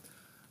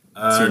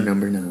 What's your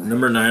number 9?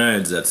 Number 9, I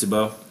had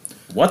Zetsubo.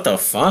 What the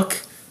fuck?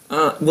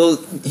 Well,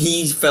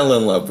 he fell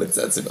in love with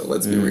Zetsubo.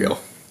 Let's be real.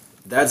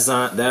 That's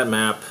not that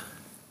map.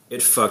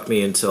 It fucked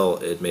me until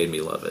it made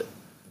me love it.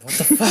 What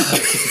the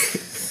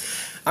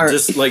fuck?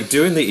 Just like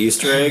doing the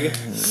Easter egg,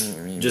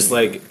 just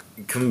like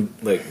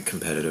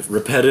repetitive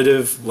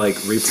like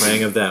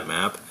replaying of that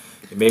map.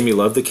 It made me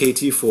love the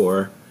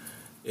KT4.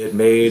 It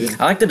made.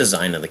 I like the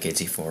design of the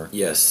KT4.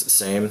 Yes,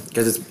 same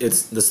because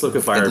it's the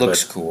Sliquifier. It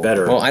looks but cool.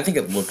 Better. Well, I think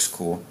it looks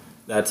cool.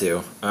 That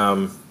too.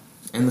 And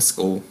the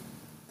skull.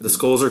 The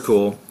skulls are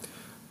cool.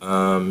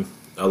 I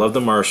love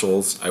the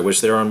marshals. I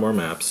wish they were on more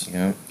maps.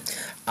 Yeah.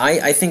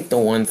 I think the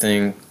one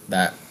thing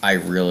that I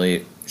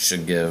really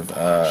should give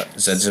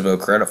Zetsubo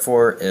credit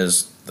for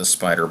is the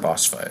spider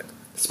boss fight.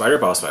 Spider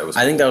boss fight was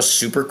cool. I think that was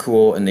super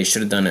cool, and they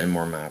should have done it in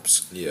more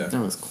maps. Yeah.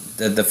 That was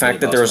cool. The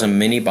fact that there was a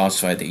mini boss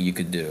fight that you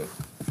could do.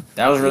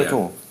 That was really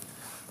cool.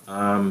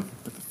 But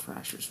the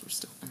Thrashers were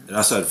still there. It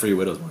also had free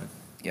Widow's Wine.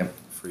 Yep.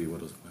 Free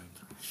Widow's Wine.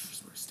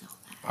 Thrashers were still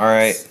there.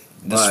 Alright.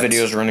 This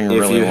video is running really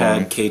long. If you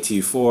had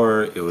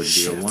KT4, it would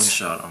be a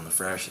one-shot on the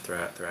Thrashers.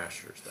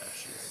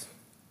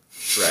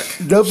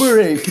 Shrek. Number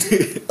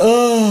 8.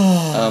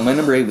 My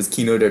number 8 was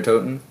Kino der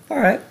Toten.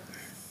 Alright.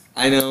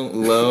 I know,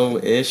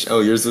 low-ish. Oh,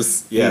 yours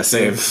was... Yeah,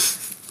 same.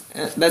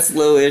 That's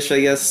low-ish,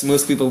 I guess.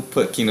 Most people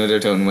put Kino der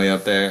Toten way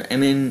up there. I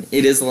mean,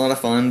 it is a lot of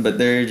fun, but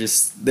there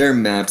are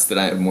maps that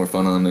I have more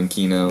fun on than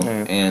Kino.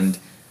 And,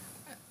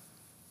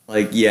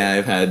 like, yeah,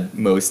 I've had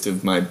most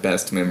of my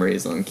best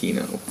memories on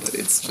Kino, but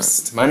it's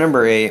just... My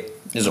number 8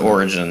 is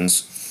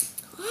Origins.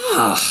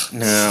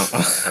 No.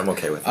 I'm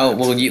okay with that. Oh,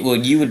 well,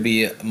 you would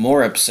be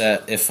more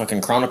upset if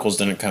fucking Chronicles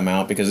didn't come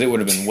out, because it would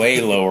have been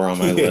way lower on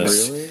my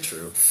list. Really?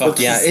 True. Fuck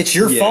yeah, it's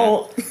your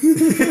fault.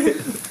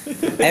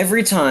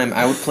 Every time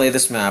I would play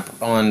this map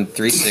on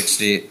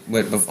 360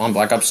 on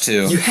Black Ops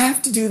 2. You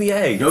have to do the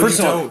egg. No, First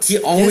you of all, don't. he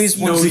always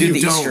wants to do the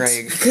you Easter don't.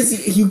 egg.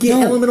 Because you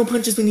get elemental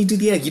punches when you do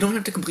the egg. You don't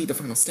have to complete the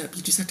final step.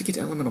 You just have to get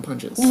elemental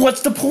punches.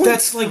 What's the point?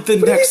 That's like the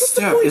next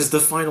step is the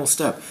final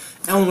step.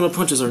 Elemental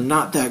punches are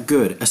not that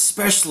good,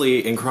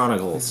 especially in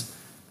Chronicles.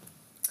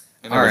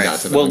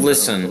 Alright, well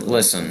listen.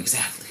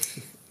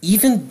 Exactly.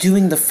 Even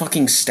doing the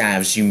fucking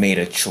staves, you made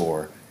a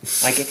chore.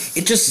 Like,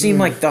 it just seemed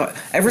like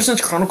ever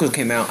since Chronicles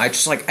came out, I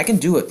can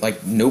do it,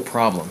 like, no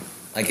problem.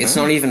 Like, it's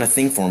not even a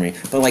thing for me.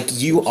 But,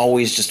 like, you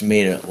always just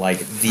made it, like,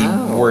 the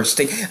worst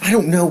thing. I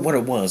don't know what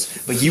it was,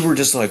 but you were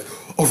just like,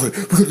 alright,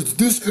 we're gonna do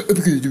this, and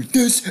we're gonna do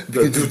this, we're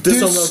gonna do this.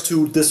 This on round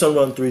 2, this on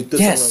round 3,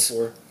 this on round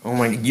 4. Oh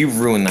my, you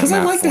ruined that map. Because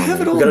I like to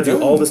have it all We gotta done.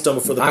 do all this done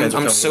before the Panzer I'm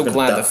comes. so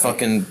glad that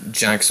fucking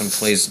Jackson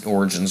plays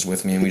Origins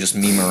with me and we just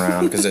meme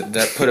around, because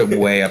that put it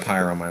way up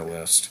higher on my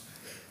list.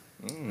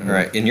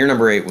 Alright, and your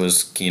number 8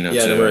 was Kino too.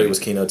 Yeah, number 8 was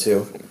Kino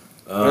too.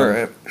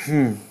 Alright.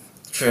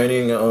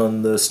 Training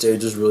on the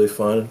stage is really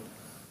fun.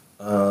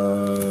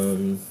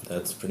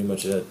 That's pretty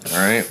much it.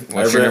 Alright,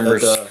 what's your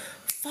numbers?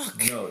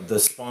 No, the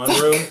spawn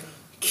room.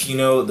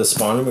 Kino, the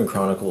spawn room in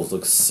Chronicles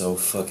looks so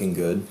fucking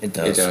good. It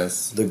does. It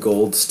does. The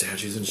gold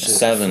statues and shit.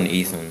 7,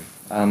 Ethan.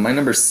 My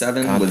number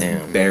 7 was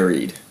Goddamn.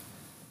 Buried.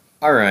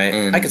 Alright,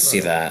 And- I could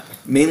see that.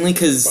 Mainly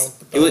because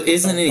it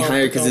isn't any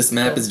higher because this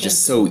map is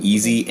just so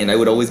easy, and I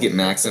would always get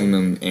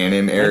maximum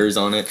anim errors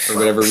on it for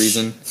whatever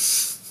reason.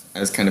 I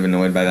was kind of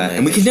annoyed by that.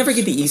 And we could never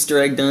get the Easter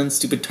egg done.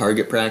 Stupid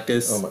target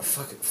practice. Oh my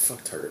fuck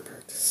target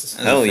practice.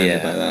 I was Hell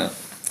offended yeah. by that.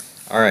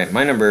 Alright,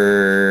 my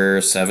number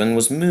 7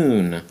 was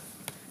Moon.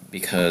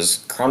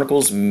 Because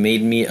Chronicles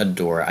made me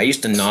adore it. I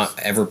used to not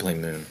ever play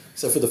Moon.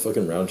 Except for the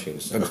fucking round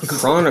change. But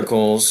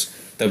Chronicles,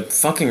 the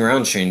fucking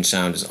round change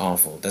sound is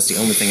awful. That's the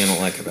only thing I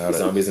don't like about it.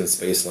 Zombies in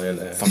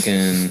Spaceland.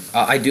 Fucking,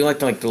 I do like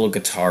the little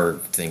guitar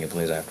thing it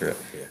plays after it.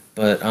 Yeah.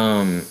 But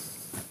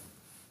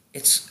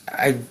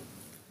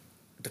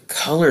the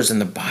colors in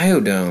the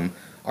biodome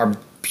are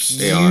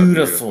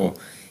beautiful.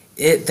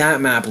 That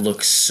map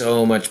looks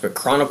so much, but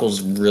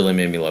Chronicles really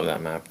made me love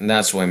that map, and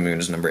that's why Moon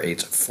is number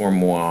 8 for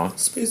moi.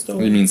 Space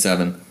Dome. You mean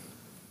 7?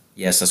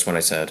 Yes, that's what I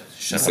said.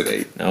 Shut you up.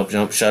 Said 8.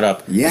 Nope, shut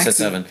up. Yeah. I said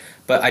 7.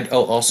 But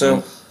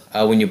also,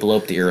 when you blow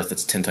up the Earth,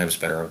 it's 10 times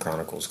better on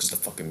Chronicles because the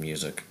fucking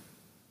music.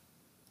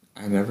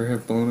 I never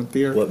have blown up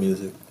the Earth. What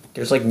music?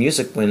 There's like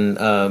music when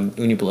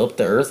you blow up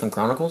the Earth on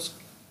Chronicles.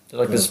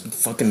 There's like this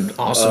fucking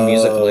awesome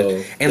music,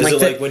 and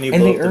is like when you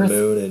blow up the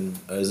moon in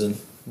Eisen?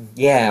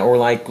 Yeah, or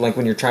like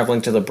when you're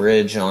traveling to the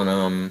bridge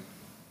on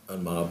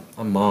Mob.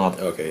 On Mob.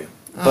 Okay.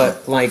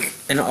 But like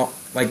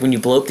when you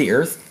blow up the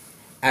Earth,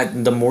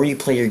 the more you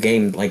play your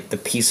game, like the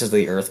pieces of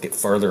the Earth get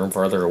farther and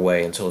farther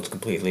away until it's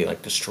completely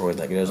like destroyed,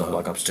 like it is on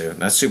Black Ops 2.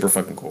 That's super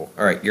fucking cool.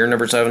 All right, you're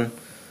number 7.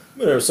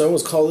 My number 7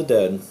 was Call of the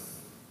Dead.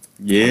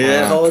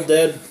 Yeah. Call of the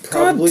Dead.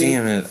 Probably. God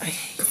damn it.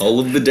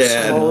 Call of the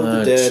Dead. Call of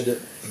the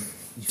Dead.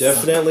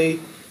 Definitely,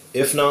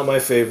 if not my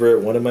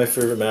favorite, one of my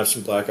favorite maps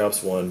from Black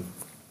Ops 1.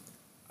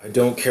 I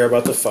don't care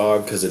about the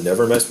fog because it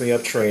never messed me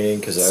up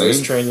training because I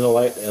was trained in the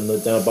light and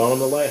down bottom of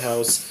the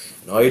lighthouse.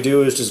 And all you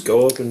do is just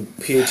go up and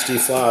PhD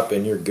flop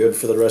and you're good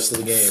for the rest of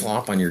the game.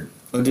 Flop on your.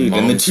 Oh, dude,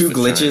 and the 2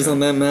 glitches on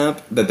that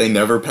map that they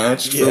never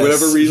patched for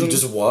whatever reason. You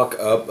just walk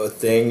up a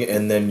thing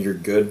and then you're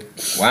good.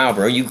 Wow,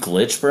 bro, you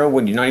glitch, bro?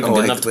 When you're not even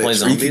good enough to play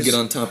zombies? Or you could get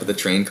on top of the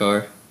train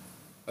car.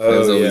 Oh, that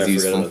was always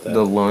useful. About that.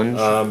 The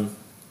lunge.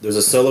 There's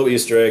a solo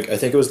Easter egg. I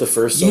think it was the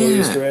first solo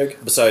Easter egg,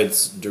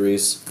 besides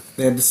Derice.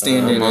 They had the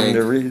stand-in egg.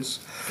 Derice.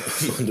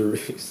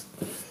 Derice.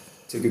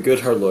 Take a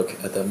good hard look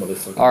at that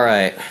motherfucker.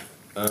 Alright.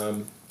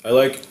 I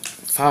like...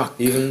 Fuck.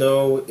 Even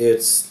though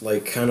it's,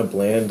 like, kind of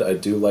bland, I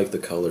do like the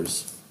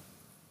colors.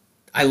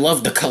 I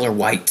love the color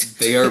white.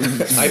 They are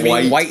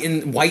white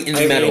and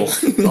metal.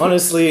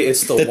 Honestly,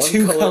 it's the,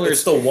 one color.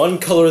 It's the one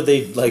color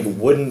they like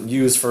wouldn't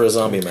use for a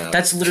zombie map.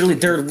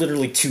 There are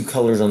literally 2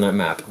 colors on that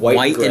map.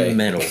 White and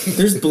metal.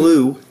 There's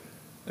blue.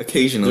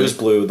 Occasionally. There's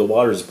blue. The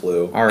water's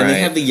blue. All right. And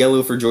they have the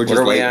yellow for George's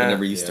Light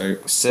whenever you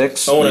start.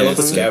 6. Oh, and I love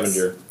the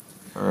scavenger.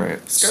 All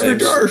right.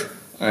 Scavenger.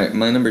 All right,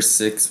 my number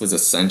 6 was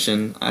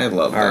Ascension. I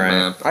love that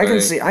map. I can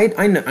see. I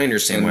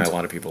understand why a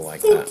lot of people like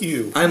that. Fuck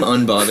you. I'm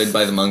unbothered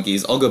by the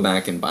monkeys. I'll go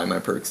back and buy my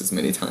perks as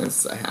many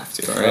times as I have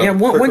to. All right. Yeah.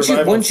 Once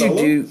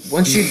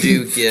you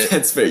do get.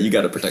 That's fair. You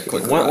got to protect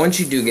quick. Once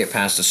you do get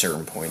past a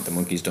certain point, the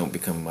monkeys don't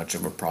become much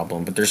of a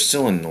problem, but they're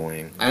still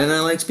annoying. And I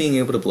liked being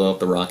able to blow up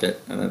the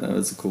rocket. I thought that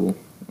was cool.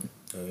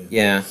 Oh,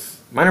 yeah.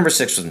 My number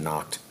 6 was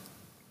Noct.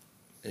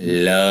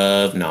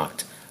 Love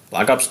Noct.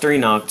 Black Ops 3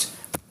 Noct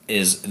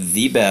is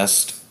the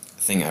best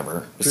thing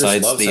ever,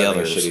 besides the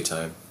others. A shitty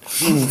time.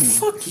 Oh,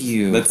 fuck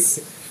you.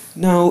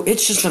 No,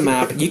 it's just a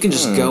map. You can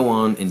just go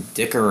on and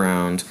dick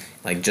around,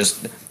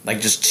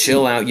 just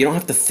chill out. You don't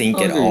have to think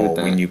at all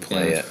when you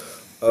play it.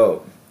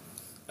 Oh,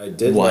 I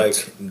did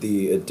like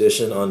the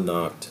addition on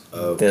Noct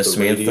of the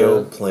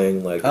radio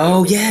playing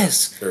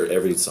yes, or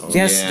every song.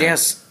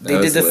 Yes. They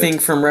did the thing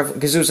from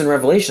because it was in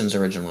Revelations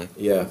originally.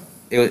 Yeah.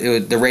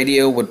 The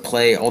radio would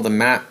play all the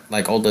map,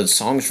 all the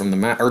songs from the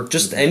map, or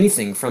just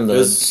anything from the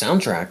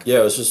soundtrack.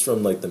 Yeah, it was just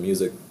from the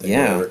music thing.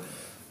 Yeah.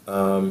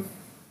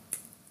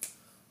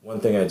 One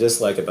thing I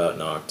dislike about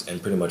Noct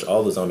and pretty much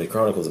all the Zombie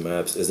Chronicles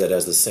maps is that it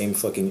has the same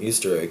fucking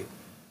Easter egg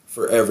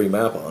for every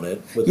map on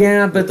it. With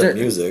the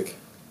music.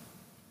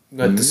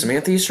 But the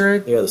Samantha Easter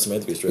egg? Yeah, the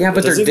Samantha Easter egg. Yeah,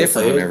 but they're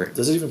different on every.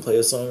 Does it even play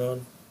a song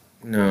on?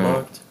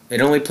 No. Noct? It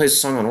only plays a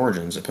song on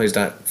Origins. It plays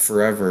that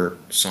Forever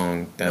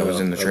song that was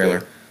in the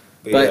trailer.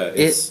 Okay. But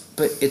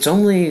it's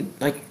only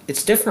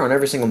it's different on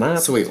every single map.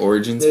 So wait,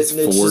 Origins is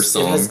 4 songs.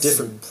 It has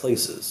different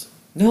places.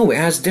 No, it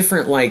has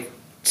different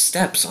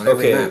steps on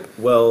every map.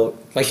 Well,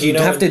 you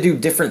have to do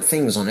different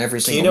things on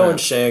every single map. Kino and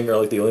Shang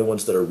are the only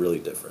ones that are really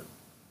different.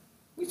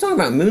 What are you talking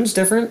about? Moon's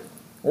different.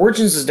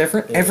 Origins is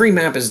different. Yeah. Every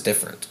map is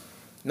different.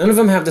 None of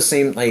them have the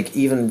same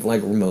even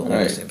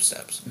remotely the same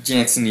steps.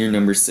 Jackson, you're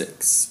number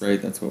 6,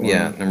 right? That's what.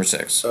 Yeah, number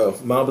 6. Oh,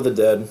 Mob of the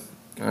Dead.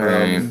 All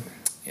right.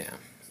 Yeah.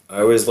 I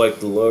always like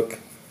the look.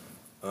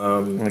 I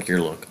like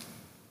your look.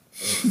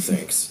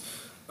 Thanks.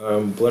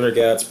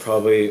 Blendergat's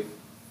probably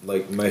my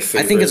favorite.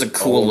 I think it's a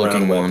cool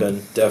looking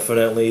weapon.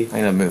 Definitely. I'm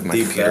gonna move my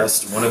computer.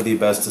 One of the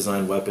best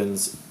designed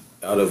weapons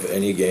out of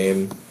any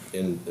game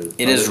it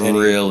is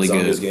really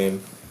good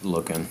game.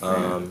 Looking.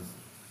 I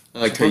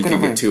like how you can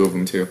get 2 of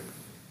them too.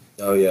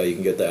 Oh yeah, you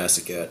can get the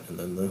Asacat and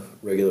then the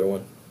regular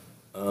one.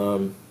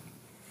 I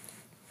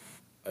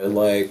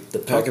like the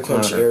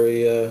Pack-a-Punch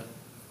area.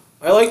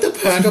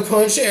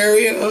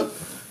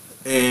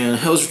 And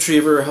Hell's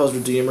Retriever, Hell's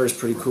Redeemer is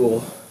pretty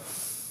cool.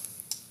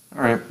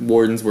 Alright.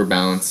 Wardens were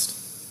balanced.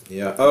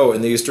 Yeah. Oh,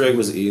 and the Easter egg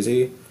was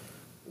easy,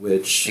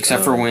 which...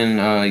 Except for when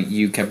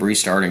you kept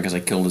restarting because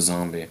I killed a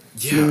zombie.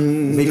 Yeah,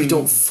 maybe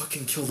don't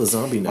fucking kill the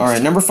zombie next time.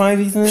 Alright, number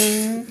 5,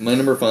 Ethan? My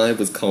number 5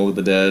 was Call of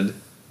the Dead.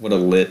 What a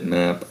lit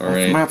map,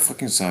 alright? The map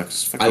fucking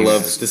sucks. I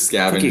loved the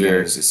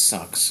scavenger. It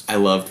sucks. I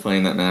loved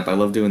playing that map. I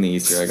loved doing the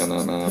Easter egg on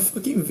that map.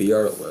 Fucking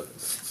VR 11.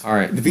 All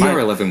right. The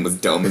VR11 was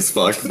dumb as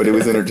fuck, but it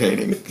was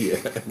entertaining. Yeah.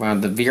 Wow,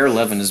 the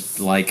VR11 is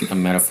like a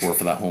metaphor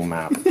for that whole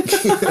map.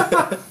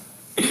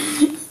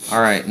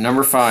 All right,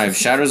 number 5,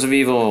 Shadows of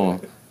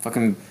Evil.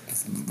 Fucking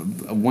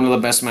one of the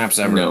best maps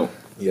ever. No.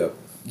 Yep.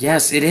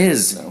 Yes, it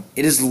is. No.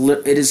 It is.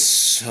 It is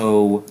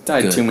so.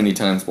 Died good. too many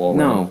times while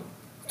No,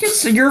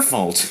 it's your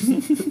fault.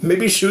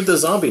 Maybe shoot the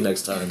zombie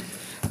next time.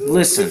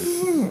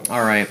 Listen.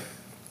 All right.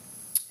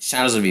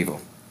 Shadows of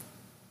Evil.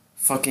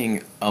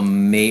 Fucking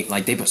amazing.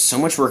 Like, they put so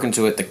much work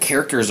into it. The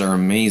characters are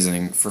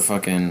amazing for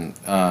fucking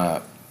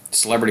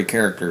celebrity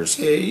characters.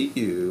 Hey,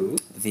 you.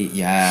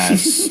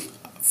 Yes.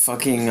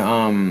 Fucking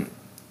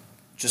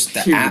just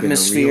the You're even a real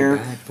atmosphere.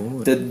 bad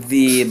boy.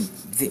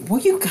 The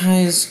what, you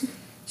guys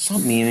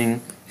stop memeing.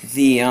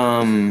 The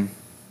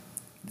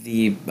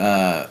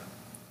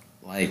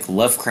like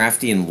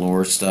Lovecraftian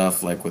lore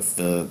stuff, like with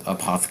the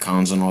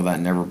apothecons and all that,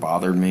 never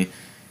bothered me.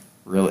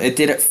 Really, it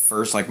did at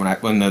first, like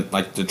when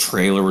the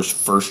trailer was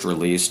first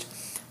released,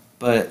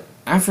 but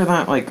after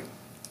that, like,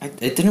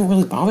 it didn't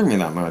really bother me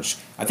that much.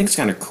 I think it's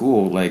kind of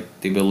cool, like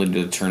the ability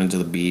to turn into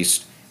the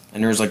beast,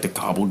 and there's like the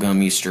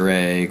Gobblegum Easter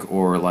egg,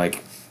 or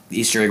like the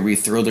Easter egg where you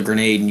throw the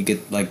grenade and you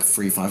get like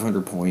free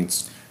 500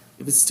 points.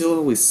 It was still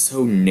always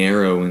so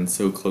narrow and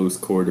so close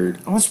quartered.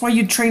 Oh, that's why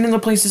you train in the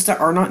places that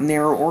are not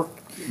narrow or.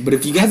 But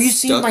if you got Have you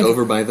seen, stuck like-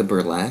 over by the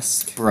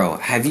burlesque, Bro,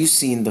 have you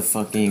seen the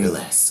fucking...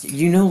 Burlesque.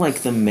 You know, like,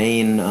 the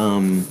main,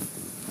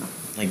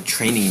 like,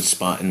 training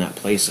spot in that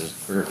place is,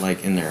 or,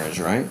 like, in there is,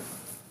 right?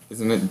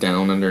 isn't it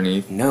down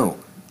underneath? No.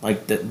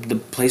 Like, the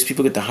place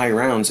people get the high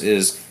rounds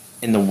is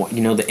in the,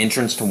 you know, the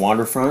entrance to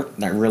Waterfront,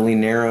 that really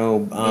narrow,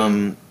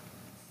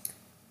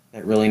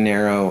 that really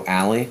narrow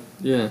alley.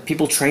 Yeah.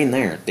 People train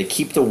there. They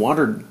keep the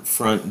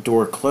waterfront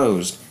door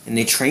closed, and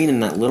they train in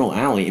that little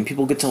alley, and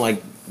people get to,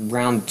 like,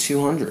 round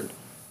 200.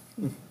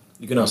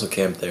 You can also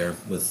camp there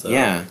with...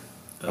 Yeah.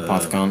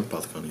 Apothecon.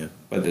 Apothecon, yeah.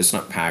 But it's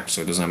not packed,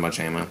 so it doesn't have much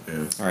ammo.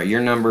 Yeah. Alright,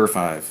 you're number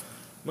 5.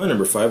 My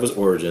number 5 was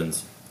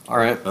Origins.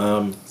 Alright.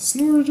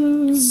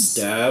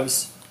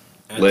 Stabs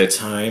at Lit. the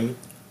time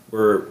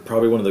were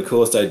probably one of the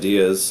coolest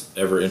ideas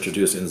ever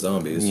introduced in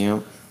zombies.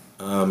 Yeah.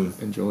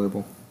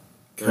 Enjoyable.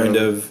 Kind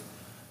of...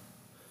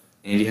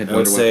 And you had I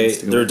would wonder say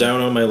weapons too. they're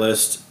down on my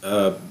list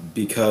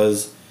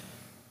because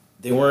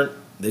they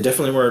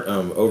definitely weren't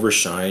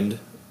overshined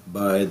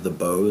by the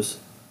bows,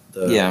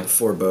 the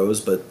 4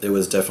 bows, but it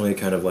was definitely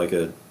kind of like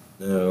a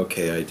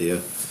okay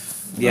idea.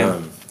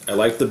 Yeah. I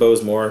like the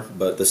bows more,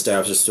 but the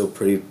staffs are still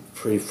pretty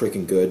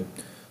freaking good.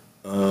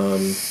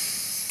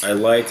 I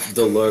like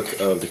the look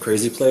of the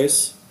crazy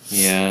place.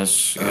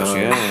 Yes.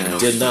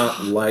 Did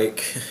not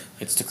like...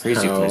 It's the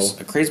crazy How? place.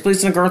 A crazy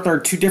place and Agartha are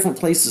 2 different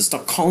places.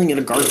 Stop calling it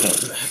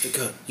Agartha. I have to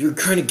go. You're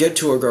trying to get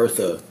to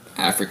Agartha.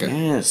 Africa.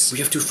 Yes. We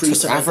have to free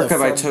It's Africa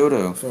by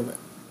Toto. From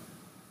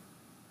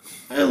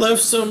I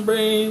left some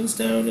brains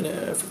down in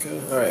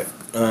Africa. All right.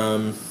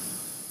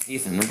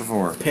 Ethan, number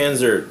 4.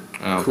 Panzer.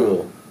 Oh,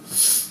 Cool.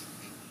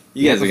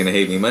 You guys are gonna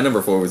hate me. My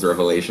number 4 was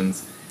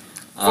Revelations.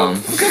 You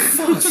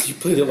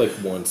played it like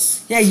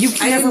once. Yeah, you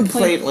I never never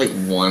played played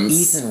like once.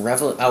 Ethan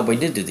Revel. Oh, we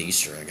did do the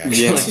Easter egg,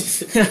 actually.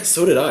 Yeah.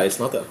 So did I. It's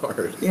not that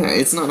hard. Yeah,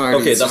 it's not hard.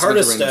 Okay, it's the just like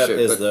hardest random step shit,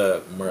 is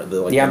but-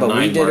 the like Yeah, the but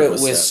we 9 did it Marco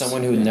with steps.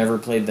 someone who never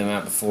played the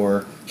map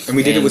before. And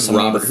we did it and with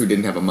someone Robert, with- who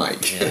didn't have a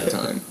mic Yeah. at the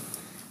time.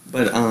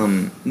 But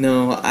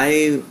no,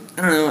 I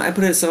don't know. I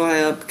put it so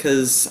high up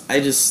because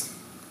it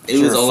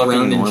You're was a all fucking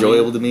around normie?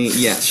 enjoyable to me.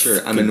 Yeah,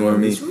 sure, I'm a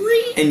normie.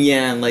 And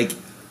yeah, like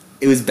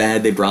it was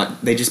bad.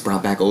 They just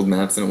brought back old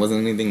maps and it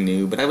wasn't anything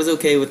new. But I was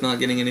okay with not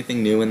getting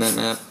anything new in that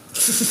map.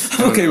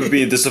 I'm okay with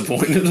being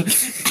disappointed.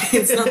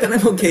 It's not that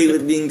I'm okay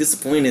with being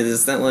disappointed.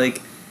 It's that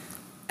like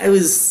I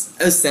was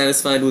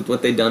satisfied with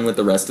what they'd done with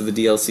the rest of the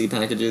DLC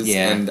packages.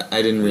 Yeah. And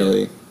I didn't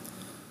really.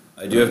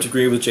 I do have to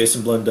agree with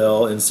Jason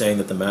Blundell in saying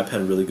that the map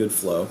had really good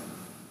flow.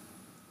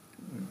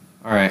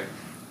 Alright.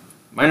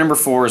 My number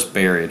 4 is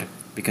Buried.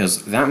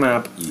 Because that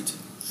map Eat.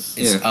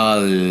 is... Yeah.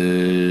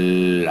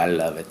 I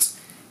love it.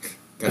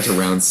 Got to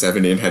round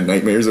 70 and had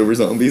nightmares over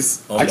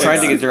zombies. Oh I my tried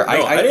to God. get there.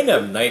 No, I didn't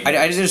have night.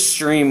 I did a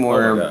stream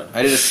where... God.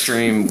 I did a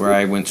stream where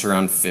I went to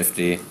round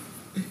 50.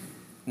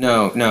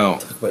 No. about your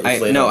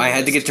flame I on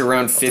had to get to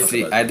round talk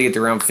 50. about I had to get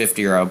to round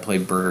 50 or I would play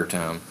Burger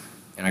Town.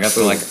 And I got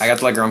to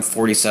like round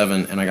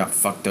 47 and I got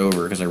fucked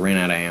over because I ran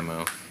out of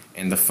ammo.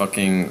 And the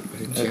fucking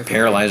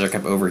paralyzer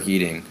kept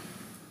overheating.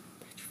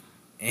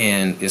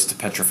 And it's the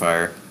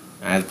Petrifier.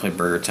 I had to play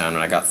Burger Town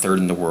and I got 3rd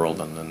in the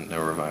world on the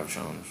No Revive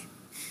Challenge.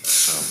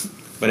 So,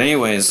 but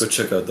anyways... Go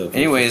check out the...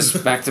 Anyways,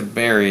 back to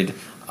Buried.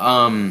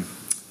 The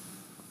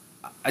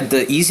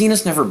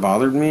easiness never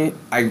bothered me.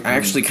 I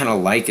actually kind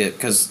of like it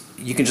because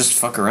you can just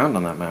fuck around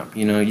on that map.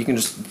 You know, you can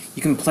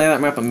play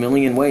that map a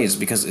million ways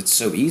because it's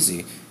so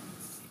easy.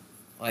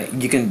 Like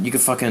you can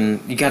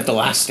have the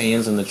last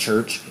stands in the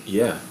church.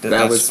 Yeah.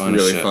 That was fun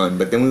really shit. fun,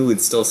 but then we would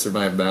still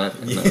survive that.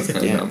 And that was kind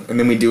of Yeah. dumb. And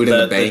then we do it in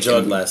the The bank.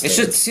 jug and last It's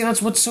stand. just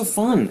that's what's so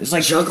fun. It's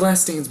like jug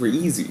last stands were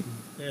easy.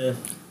 Yeah.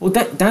 well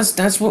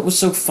that's what was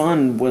so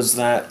fun was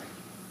that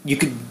you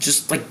could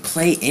just like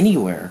play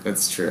anywhere.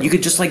 That's true. You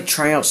could just like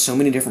try out so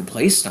many different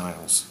play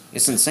styles.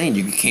 It's insane.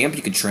 You could camp,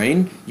 you could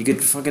train, you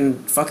could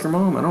fucking fuck your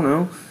mom. I don't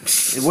know.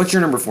 What's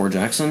your number 4,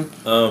 Jackson?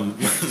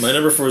 My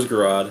number 4 is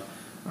Garad.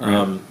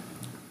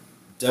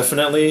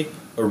 Definitely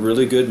a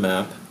really good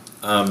map.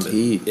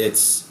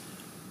 It's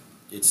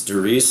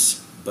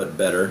Derice, but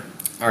better.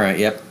 All right.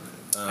 Yep.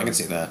 I can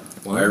see that.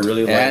 I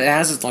really like. It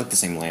has like the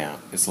same layout.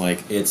 It's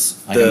like a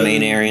the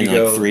main area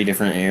and like 3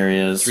 different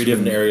areas. 3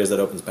 different areas that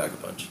opens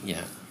Pack-a-Punch.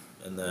 Yeah.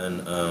 And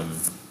then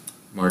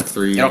Mark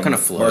III. It all kind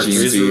of flows. Mark III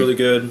is really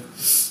good.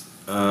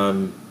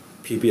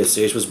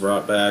 PPSH was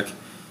brought back.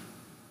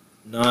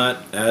 Not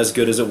as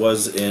good as it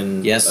was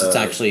in. Yes, it's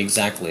actually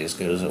exactly as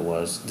good as it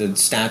was. The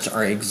stats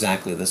are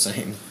exactly the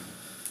same.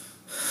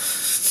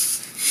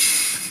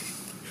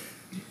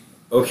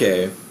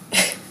 Okay,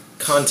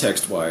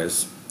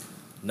 context-wise,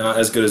 not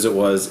as good as it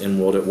was in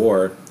World at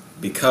War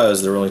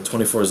because there were only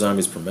 24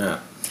 zombies per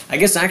map. I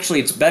guess actually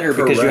it's better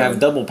because you have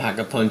double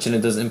Pack-a-Punch and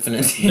it does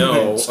infinite damage.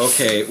 No,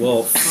 okay,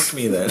 well, fuck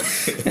me then.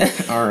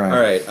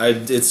 Alright.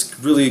 It's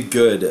really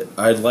good.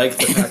 I like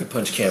the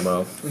Pack-a-Punch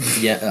camo.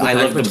 Yeah, I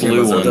love the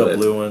blue one. The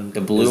blue one.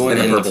 The blue one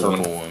and the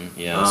purple one,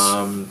 yes.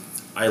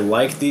 I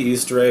like the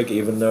Easter egg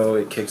even though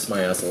it kicks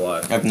my ass a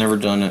lot. I've never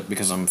done it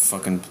because I'm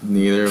fucking...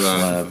 Neither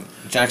have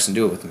I. Jackson,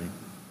 do it with me.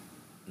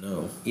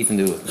 No. Ethan,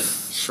 do it with me.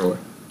 Sure.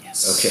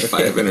 Yes. Okay. If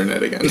I have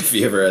internet again. If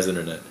he ever has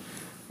internet.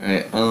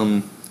 Alright,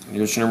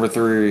 What's your number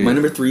 3? my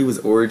number 3 was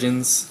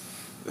Origins.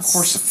 Of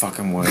course it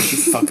fucking was.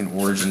 You fucking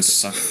Origins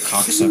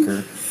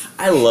cocksucker.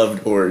 I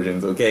loved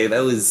Origins, okay?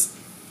 That was...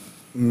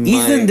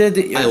 Ethan did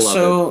the... I love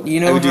so, it. you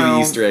know I would how... do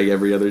the Easter egg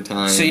every other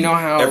time. So you know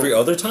how... Every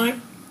other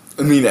time?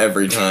 I mean,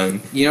 every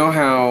time. You know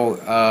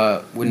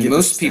how when Get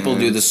most the people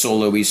do stand. the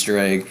solo Easter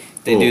egg,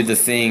 they do the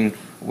thing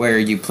where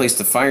you place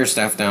the fire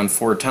staff down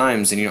 4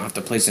 times and you don't have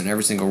to place it in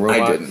every single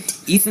robot. I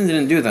didn't. Ethan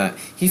didn't do that.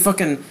 He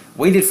fucking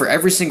waited for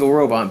every single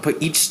robot and put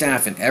each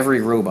staff in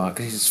every robot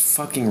because he's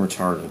fucking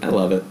retarded. I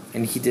love it.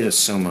 And he did it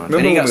so much. Remember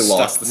and he when got we stuck.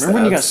 lost the Remember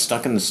when you got stabs?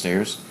 stuck in the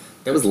stairs?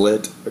 That was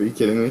lit. Are you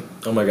kidding me?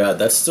 Oh my god,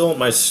 that's still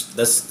my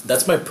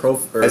that's my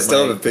I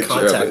still have a picture of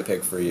contact it.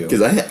 pic for you.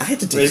 Because I had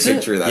to take Is a it?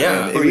 picture of that.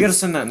 Yeah. Man. Oh, you gotta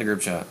send that in the group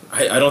chat.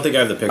 I don't think I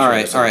have the picture.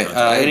 Alright.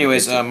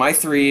 Anyways, picture. my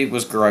 3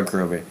 was Garage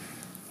Kurobe.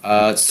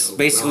 It's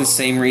basically the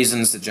same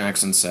reasons that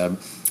Jackson said.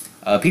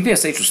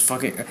 PPSH was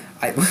fucking...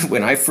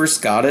 when I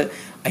first got it,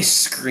 I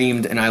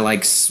screamed and I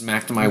like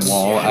smacked my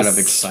wall out of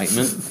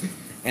excitement.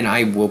 And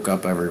I woke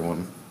up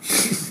everyone.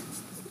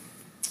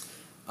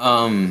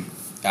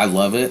 I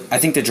love it. I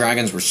think the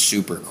dragons were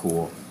super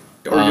cool.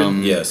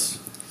 yes.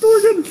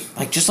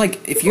 Like, just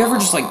like, if you ever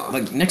just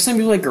like, next time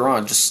you play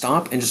Garage, just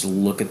stop and just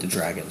look at the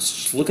dragons.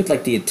 Just look at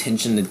like the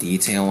attention to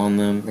detail on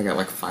them. They got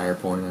like fire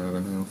pouring out of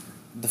them now.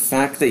 The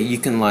fact that you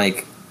can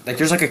like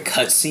there's like a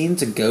cutscene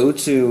to go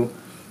to.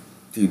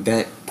 Dude,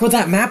 that... Bro,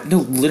 that map, no,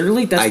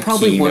 literally, that's I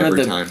probably keen one of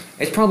every the... time.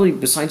 It's probably,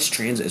 besides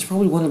Transit, it's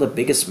probably one of the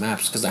biggest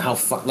maps because of how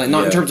far... Like,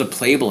 not in terms of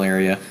playable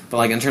area, but,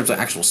 like, in terms of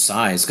actual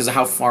size, because of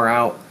how far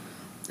out...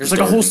 There's, like,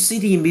 a whole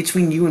city in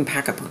between you and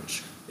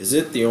Pack-a-Punch. Is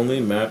it the only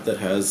map that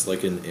has,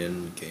 like, an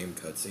in-game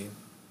cutscene?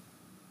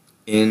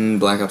 In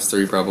Black Ops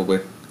 3,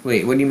 probably.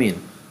 Wait, what do you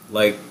mean?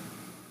 Like,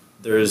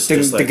 there's The,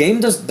 just, like...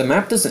 the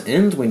map doesn't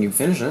end when you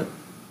finish it.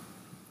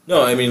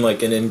 No, I mean,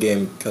 like, an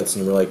in-game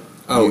cutscene where, like...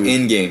 Oh,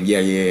 in-game.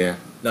 Yeah.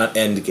 Not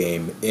end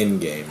game, in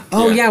game.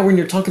 Oh, yeah, when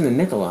you're talking to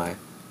Nikolai.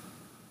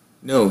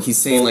 No, he's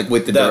saying, like,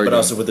 with the that, dragon. but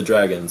also with the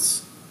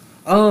dragons.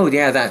 Oh,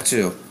 yeah, that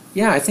too.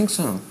 Yeah, I think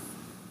so.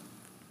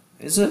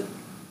 Is it?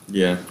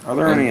 Yeah. Are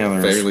there any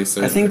others? Fairly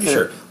certain. I think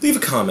Sure. Leave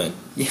a comment.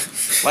 Yeah,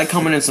 like,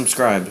 comment, and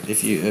subscribe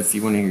if you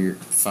want to hear your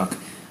fuck.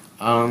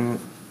 I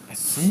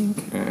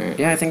think. Alright.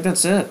 Yeah, I think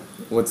that's it.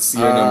 What's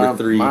your number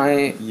 3?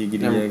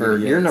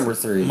 Your number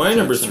 3. My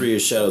number 3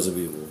 is Shadows of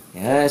Evil.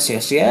 Yes.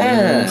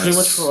 Pretty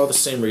much for all the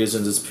same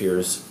reasons as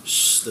Pierce.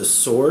 The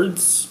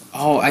swords.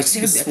 Oh, I see.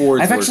 The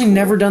swords I've were actually cool.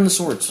 never done the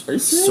swords. Are you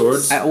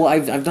serious? Swords.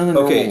 I've done the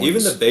normal Okay, ones,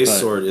 even the base but-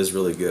 sword is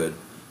really good,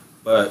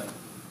 but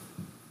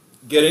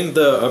getting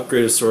the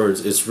upgraded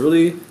swords, it's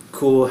really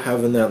cool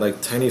having that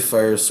like tiny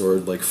fire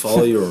sword like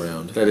follow you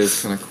around. That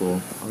is kind of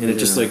cool. And it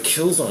just like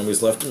kills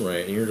zombies left and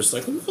right, and you're just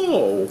like,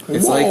 whoa.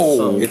 It's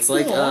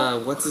like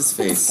what's his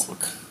face?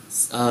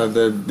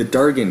 The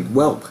Dargan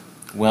Whelp.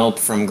 Whelp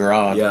from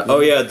Garage. Yeah.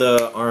 Oh yeah,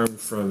 the arm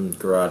from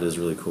Garad is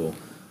really cool.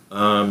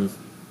 The.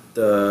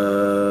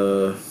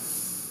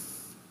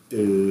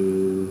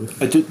 Can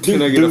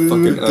I get a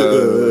fucking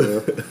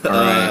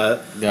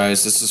Alright,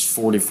 guys, this is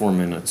 44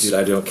 minutes. Dude,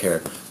 I don't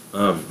care.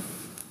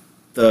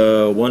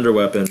 The Wonder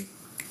Weapon.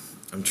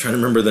 I'm trying to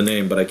remember the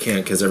name, but I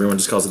can't because everyone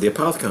just calls it the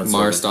Apothecon.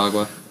 Mars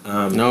Dogwa.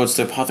 No, it's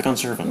the Apothecon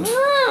Servant.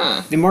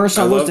 Ah. The Mars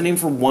Dogwa is the name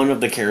for one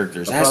of the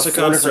characters. It has 4 Apothecon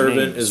different Servant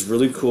names. is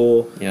really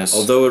cool. Yes.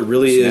 Although it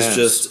really Yes. is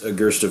just a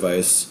Gersh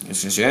device.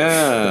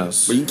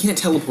 Yes. But you can't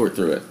teleport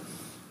through it.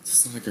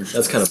 It's just like a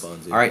That's kind of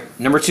bunsy. Alright,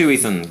 number 2,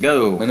 Ethan,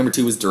 go. My number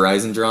 2 was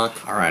Dryzen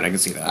Alright, I can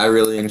see that. I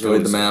really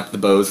enjoyed the map. The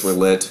bows were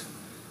lit.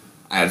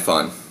 I had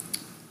fun.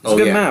 It's a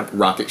good map.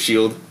 Rocket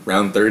Shield,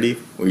 round 30,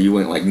 where you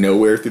went like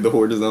nowhere through the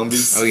horde of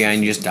zombies. Oh yeah,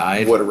 and you just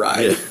died. What a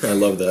ride! Yeah, I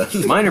love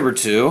that. My number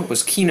 2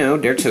 was Kino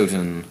der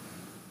Toten.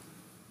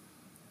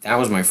 That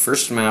was my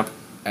first map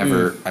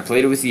ever. I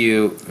played it with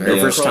you, very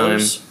first time.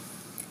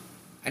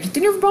 They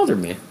never bothered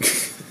me.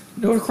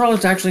 No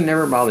crawlers actually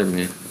never bothered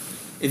me.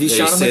 If you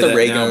shot them with a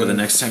ray gun, but the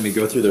next time you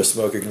go through their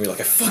smoke, you're gonna be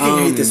like, I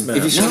fucking hate this map.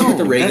 If you shot them with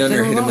a ray gun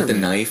or hit them with a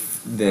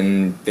knife,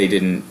 then they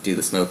didn't do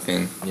the smoke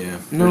thing. Yeah.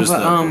 No,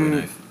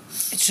 but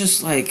it's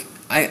just like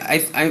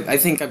I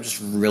think I'm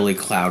just really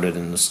clouded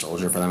in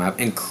nostalgia for that map.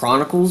 And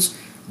Chronicles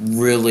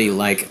really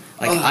like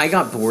I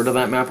got bored of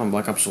that map on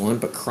Black Ops 1,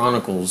 but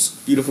Chronicles,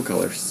 beautiful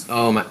colors.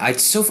 Oh my! I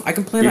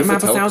can play that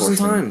map 1,000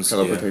 times.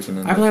 Teleportation.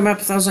 I play that map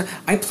 1,000.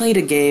 I played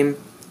a game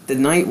the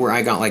night where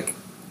I got like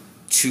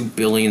 2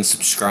 billion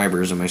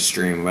subscribers on my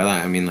stream. By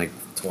that I mean like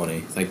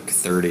 20, like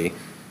 30,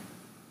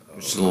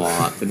 which is a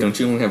lot. But don't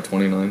you only have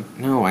 29?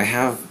 No, I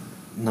have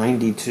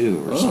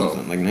 92 or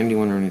something, like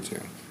 91 or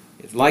 92.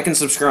 Like and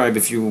subscribe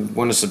if you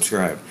want to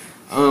subscribe.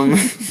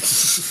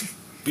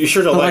 Be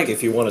sure to like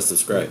if you want to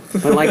subscribe.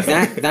 But like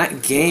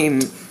that game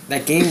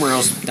where I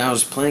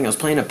was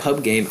playing a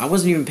pub game. I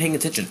wasn't even paying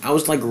attention. I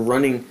was like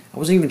running. I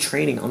wasn't even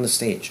training on the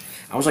stage.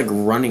 I was like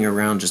running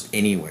around just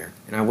anywhere,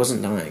 and I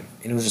wasn't dying,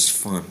 and it was just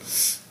fun.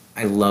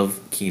 I love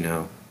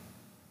Kino,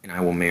 and I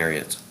will marry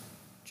it.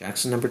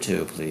 Jackson, number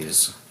 2,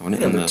 please. I want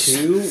to end this.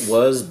 Number 2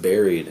 was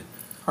Buried.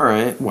 All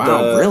right.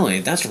 Wow. Really?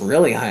 That's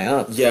really high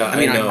up. Yeah. I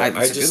mean, know.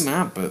 It's a good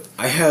map, but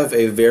I have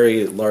a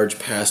very large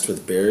past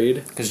with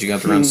Buried because you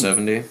got around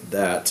 70.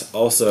 That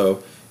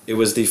also, it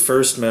was the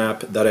first map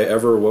that I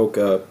ever woke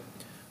up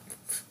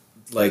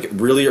like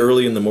really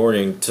early in the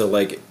morning to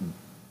like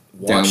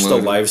watch the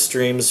live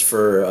streams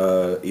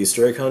for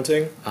Easter egg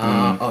hunting.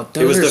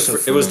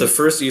 It was the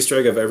first Easter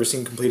egg I've ever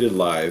seen completed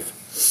live.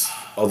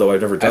 Although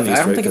I've never done Easter egg.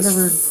 I don't think I've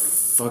ever.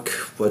 Fuck.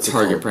 What's it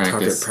called?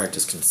 Target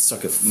practice can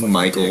suck a fucking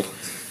Michael. Dick.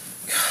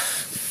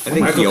 I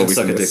think Michael can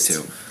suck a dick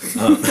too.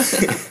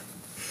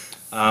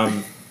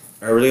 I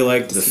really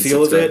liked the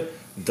feel of it.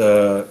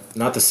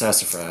 Not the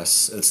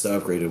sassafras. It's the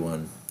upgraded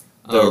one.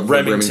 The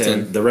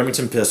Remington. The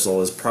Remington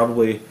pistol is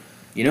probably.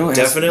 It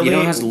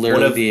has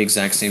literally the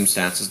exact same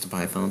stats as the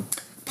Python.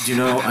 Do you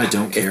know? I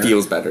don't care. It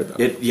feels better though.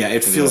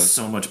 It feels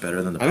so much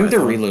better than the Python. I think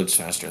the reload's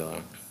faster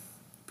though.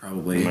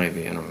 Probably. It might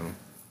be. I don't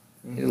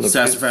know.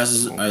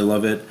 Sassafras, I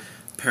love it.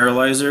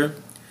 Paralyzer.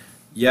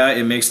 Yeah,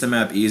 it makes the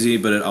map easy,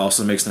 but it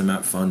also makes the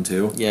map fun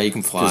too. Yeah, you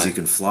can fly. Because you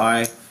can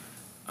fly.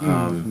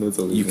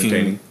 You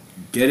can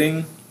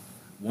getting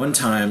one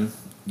time.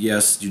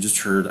 Yes, you just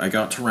heard. I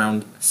got to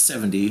round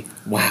 70.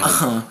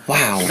 Wow!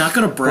 Wow! Not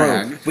gonna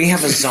brag. Bro, we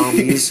have a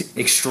zombies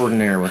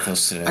extraordinaire with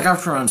us today. I got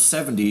to round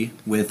 70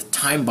 with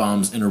time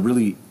bombs and a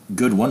really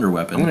good wonder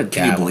weapon.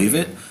 Can you believe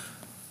it?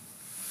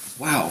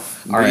 Wow!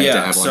 All right,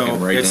 yeah.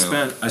 So I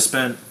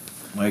spent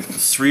like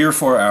 3 or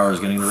 4 hours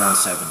getting to round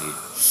 70.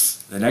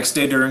 The next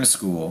day during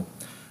school,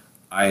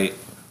 I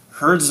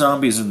heard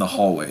zombies in the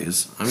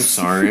hallways. I'm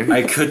sorry.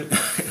 I couldn't.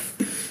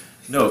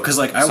 No, because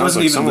like I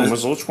wasn't even. Someone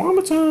was a little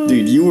traumatized.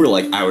 Dude, you were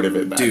like out of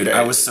it. Dude,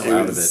 I was so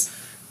out of it.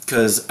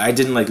 Because I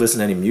didn't like listen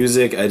to any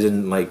music. I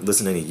didn't like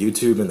listen to any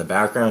YouTube in the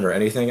background or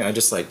anything. I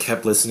just like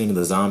kept listening to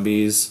the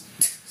zombies,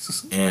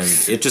 and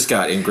it just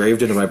got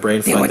engraved into my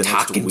brain for like the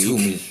next week. To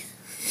me.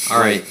 All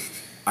right,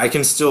 I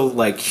can still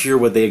like hear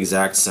what they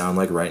exact sound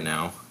like right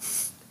now.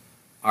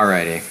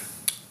 Alrighty.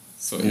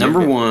 So number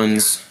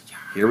 1s.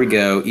 Here we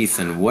go.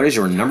 Ethan, what is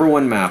your number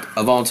 1 map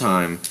of all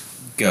time?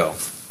 Go.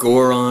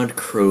 Gorod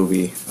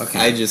Krovi. Okay.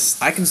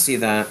 I can see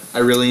that. I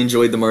really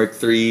enjoyed the Mark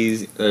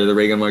IIIs, the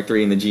Ray Gun Mark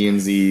III, and the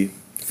GNZ.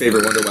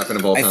 Favorite wonder weapon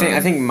of all time.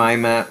 I think my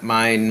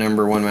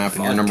number 1 map,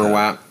 and your number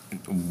map.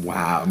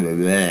 Wow.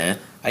 I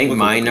think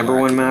my number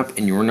 1 map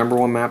and your number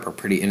 1 map are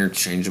pretty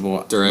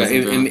interchangeable.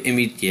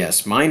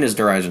 Yes, mine is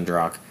Horizon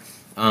Drock.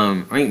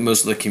 I think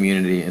most of the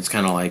community, it's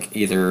kind of like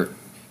either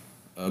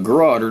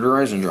Garage or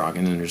Horizon Drock,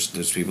 and then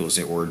there's people who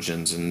say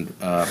Origins and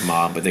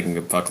Mob, but they can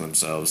go fuck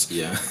themselves.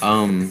 Yeah.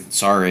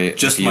 Sorry.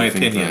 Just my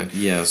opinion.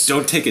 Yes.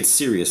 Don't take it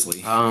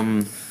seriously.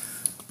 But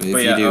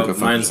yeah, go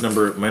mine's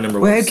number. My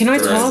number. Wait, can I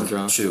talk?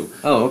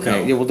 Oh, okay.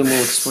 No. Yeah, well then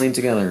we'll explain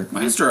together.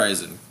 Mine's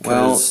Horizon.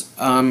 Well,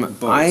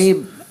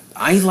 I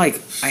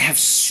have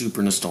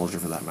super nostalgia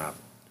for that map.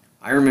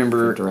 I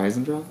remember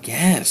Horizon Drock.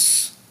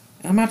 Yes.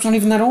 That map's not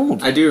even that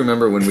old. I do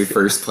remember when we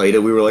first played it,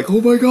 we were like,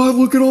 oh my god,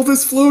 look at all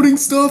this floating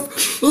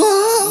stuff!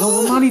 Ah! No,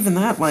 well, not even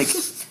that. Like,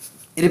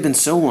 it had been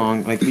so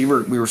long. Like, we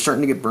were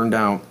starting to get burned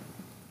out.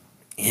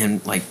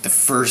 And, like, it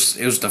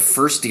was the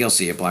first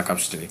DLC at Black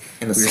Ops 3.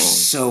 And we were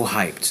so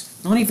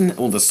hyped. Not even,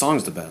 the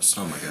song's the best.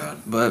 Oh my god.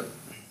 But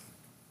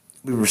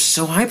we were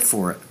so hyped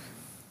for it.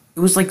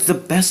 It was, like, the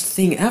best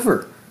thing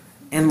ever.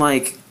 And,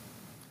 like,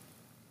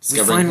 we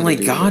finally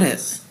got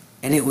it.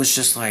 And it was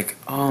just like,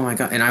 oh my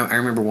god. And I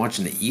remember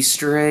watching the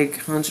Easter egg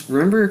hunts. You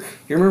remember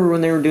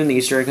when they were doing the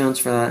Easter egg hunts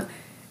for that?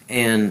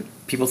 And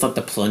people thought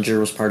the plunger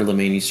was part of the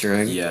main Easter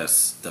egg?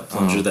 Yes, the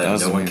plunger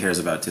that no one cares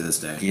about to this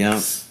day. Yeah.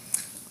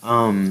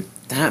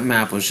 That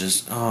map was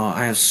just, oh,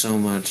 I have so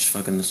much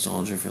fucking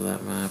nostalgia for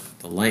that map.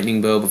 The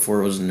lightning bow before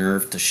it was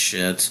nerfed to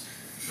shit.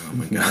 Oh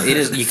my god. It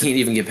is, you can't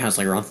even get past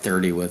like around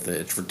 30 with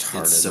it. It's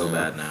retarded. It's so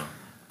bad now.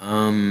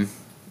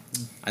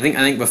 I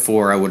think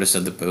before I would have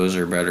said the bows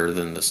are better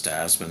than the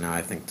staffs, but now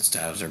I think the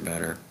staffs are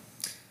better.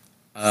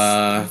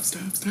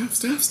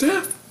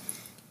 Staff.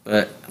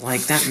 But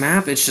like that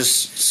map, it's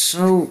just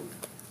so,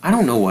 I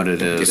don't know what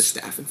it is. Get a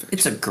staff infection.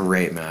 It's a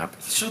great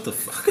map. Shut the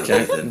fuck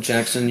up.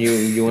 Jackson,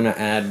 you want to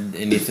add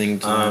anything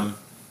to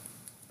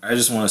I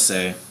just want to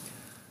say,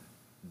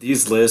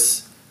 these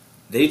lists,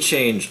 they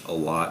change a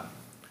lot.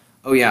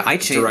 Oh yeah, I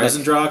changed.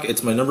 Horizon Drock,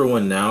 it's my number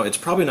one now. It's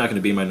probably not going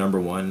to be my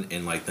number one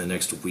in like the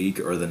next week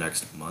or the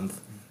next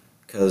month,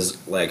 because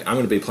like I'm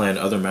going to be playing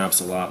other maps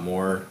a lot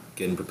more,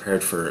 getting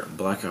prepared for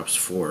Black Ops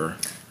 4.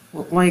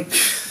 Well, like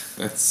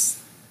Is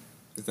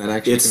that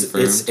actually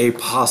confirmed? It's a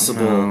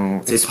possible No,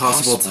 it's a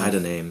possible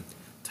title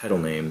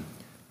name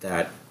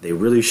that they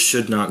really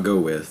should not go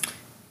with.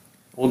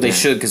 Well, they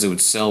should because it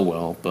would sell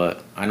well,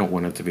 but I don't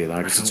want it to be that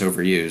because it's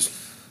overused.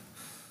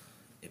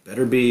 It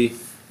better be.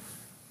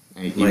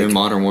 Hey, even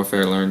Modern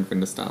Warfare learned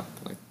when to stop.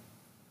 Like,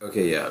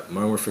 okay, yeah,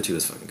 Modern Warfare 2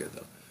 is fucking good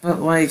though.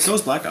 But like, So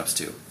is Black Ops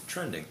 2,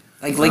 trending.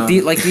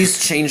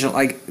 These change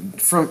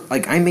from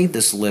I made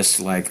this list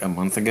like a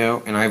month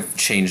ago, and I've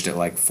changed it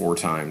like 4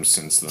 times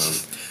since then.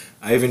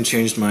 I even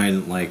changed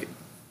mine like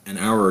an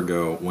hour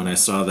ago when I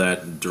saw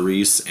that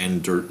Doris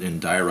and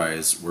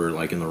Dairise were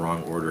like in the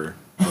wrong order.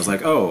 I was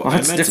like, oh, I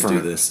meant to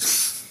do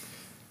this.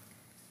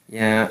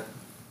 Yeah,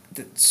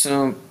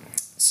 so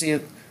see,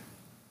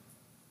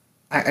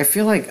 I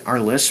feel like our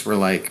lists were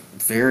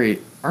very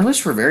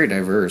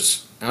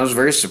diverse. I was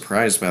very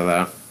surprised by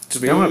that. To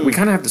be honest, we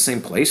kind of have the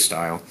same play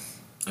style.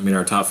 I mean,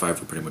 our top 5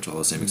 were pretty much all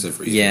the same except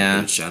for Ethan. Yeah. He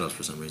had Shadows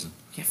for some reason.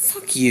 Yeah,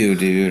 fuck you,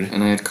 dude.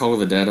 and I had Call of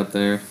the Dead up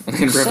there, and I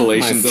had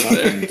Revelations up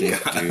there. Dude.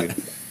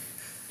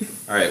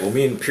 All right, well,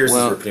 me and Pierce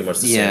were pretty much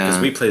the same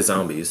because we play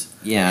zombies.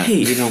 Yeah, Hey,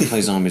 you don't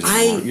play zombies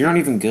anymore. You're not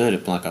even good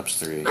at Black Ops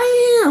 3.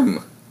 I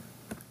am.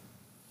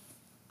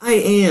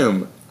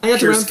 I got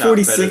to Pierce round got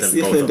 46 better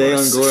the than other both day of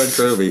on us. Goron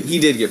Trophy. He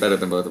did get better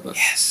than both of us.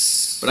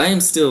 Yes. But I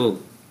am still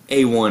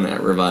A1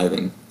 at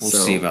reviving. We'll so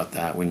see about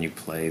that when you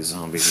play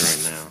zombies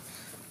right now.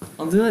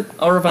 I'll do it.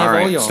 I'll revive all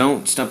Alright, y'all.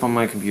 don't step on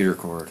my computer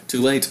cord.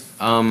 Too late.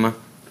 Alright,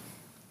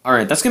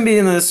 that's gonna be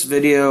in this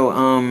video.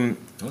 No,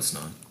 it's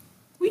not.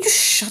 We just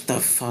shut the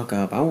fuck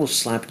up. I will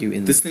slap you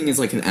in This thing is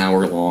like an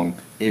hour long.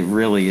 It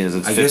really is.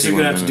 It's I guess you're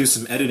 51 going to have to do minutes.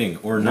 some editing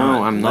or No,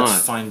 not. I'm Let's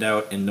not. find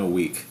out in a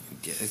week.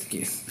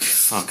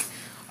 Fuck.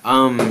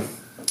 You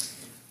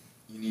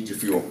need your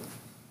fuel.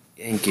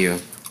 Thank you.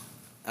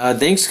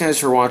 Thanks, guys,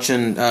 for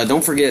watching.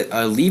 Don't forget,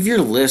 leave your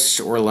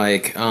list or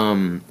like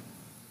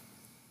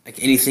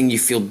anything you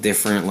feel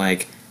different,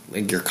 like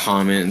your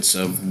comments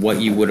of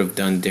what you would have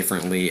done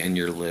differently in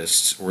your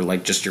list, or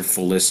like just your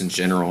full list in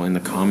general in the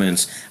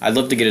comments. I'd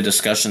love to get a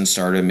discussion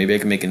started. Maybe I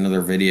can make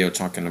another video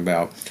talking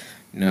about,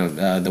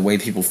 the way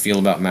people feel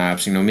about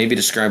maps. Maybe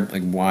describe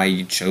like why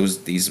you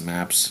chose these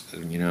maps.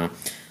 Don't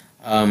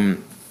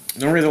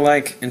forget to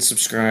like and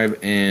subscribe,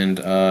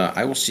 and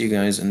I will see you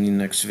guys in the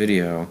next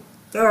video.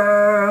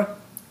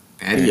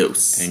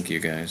 Adios. Thank you,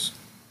 guys.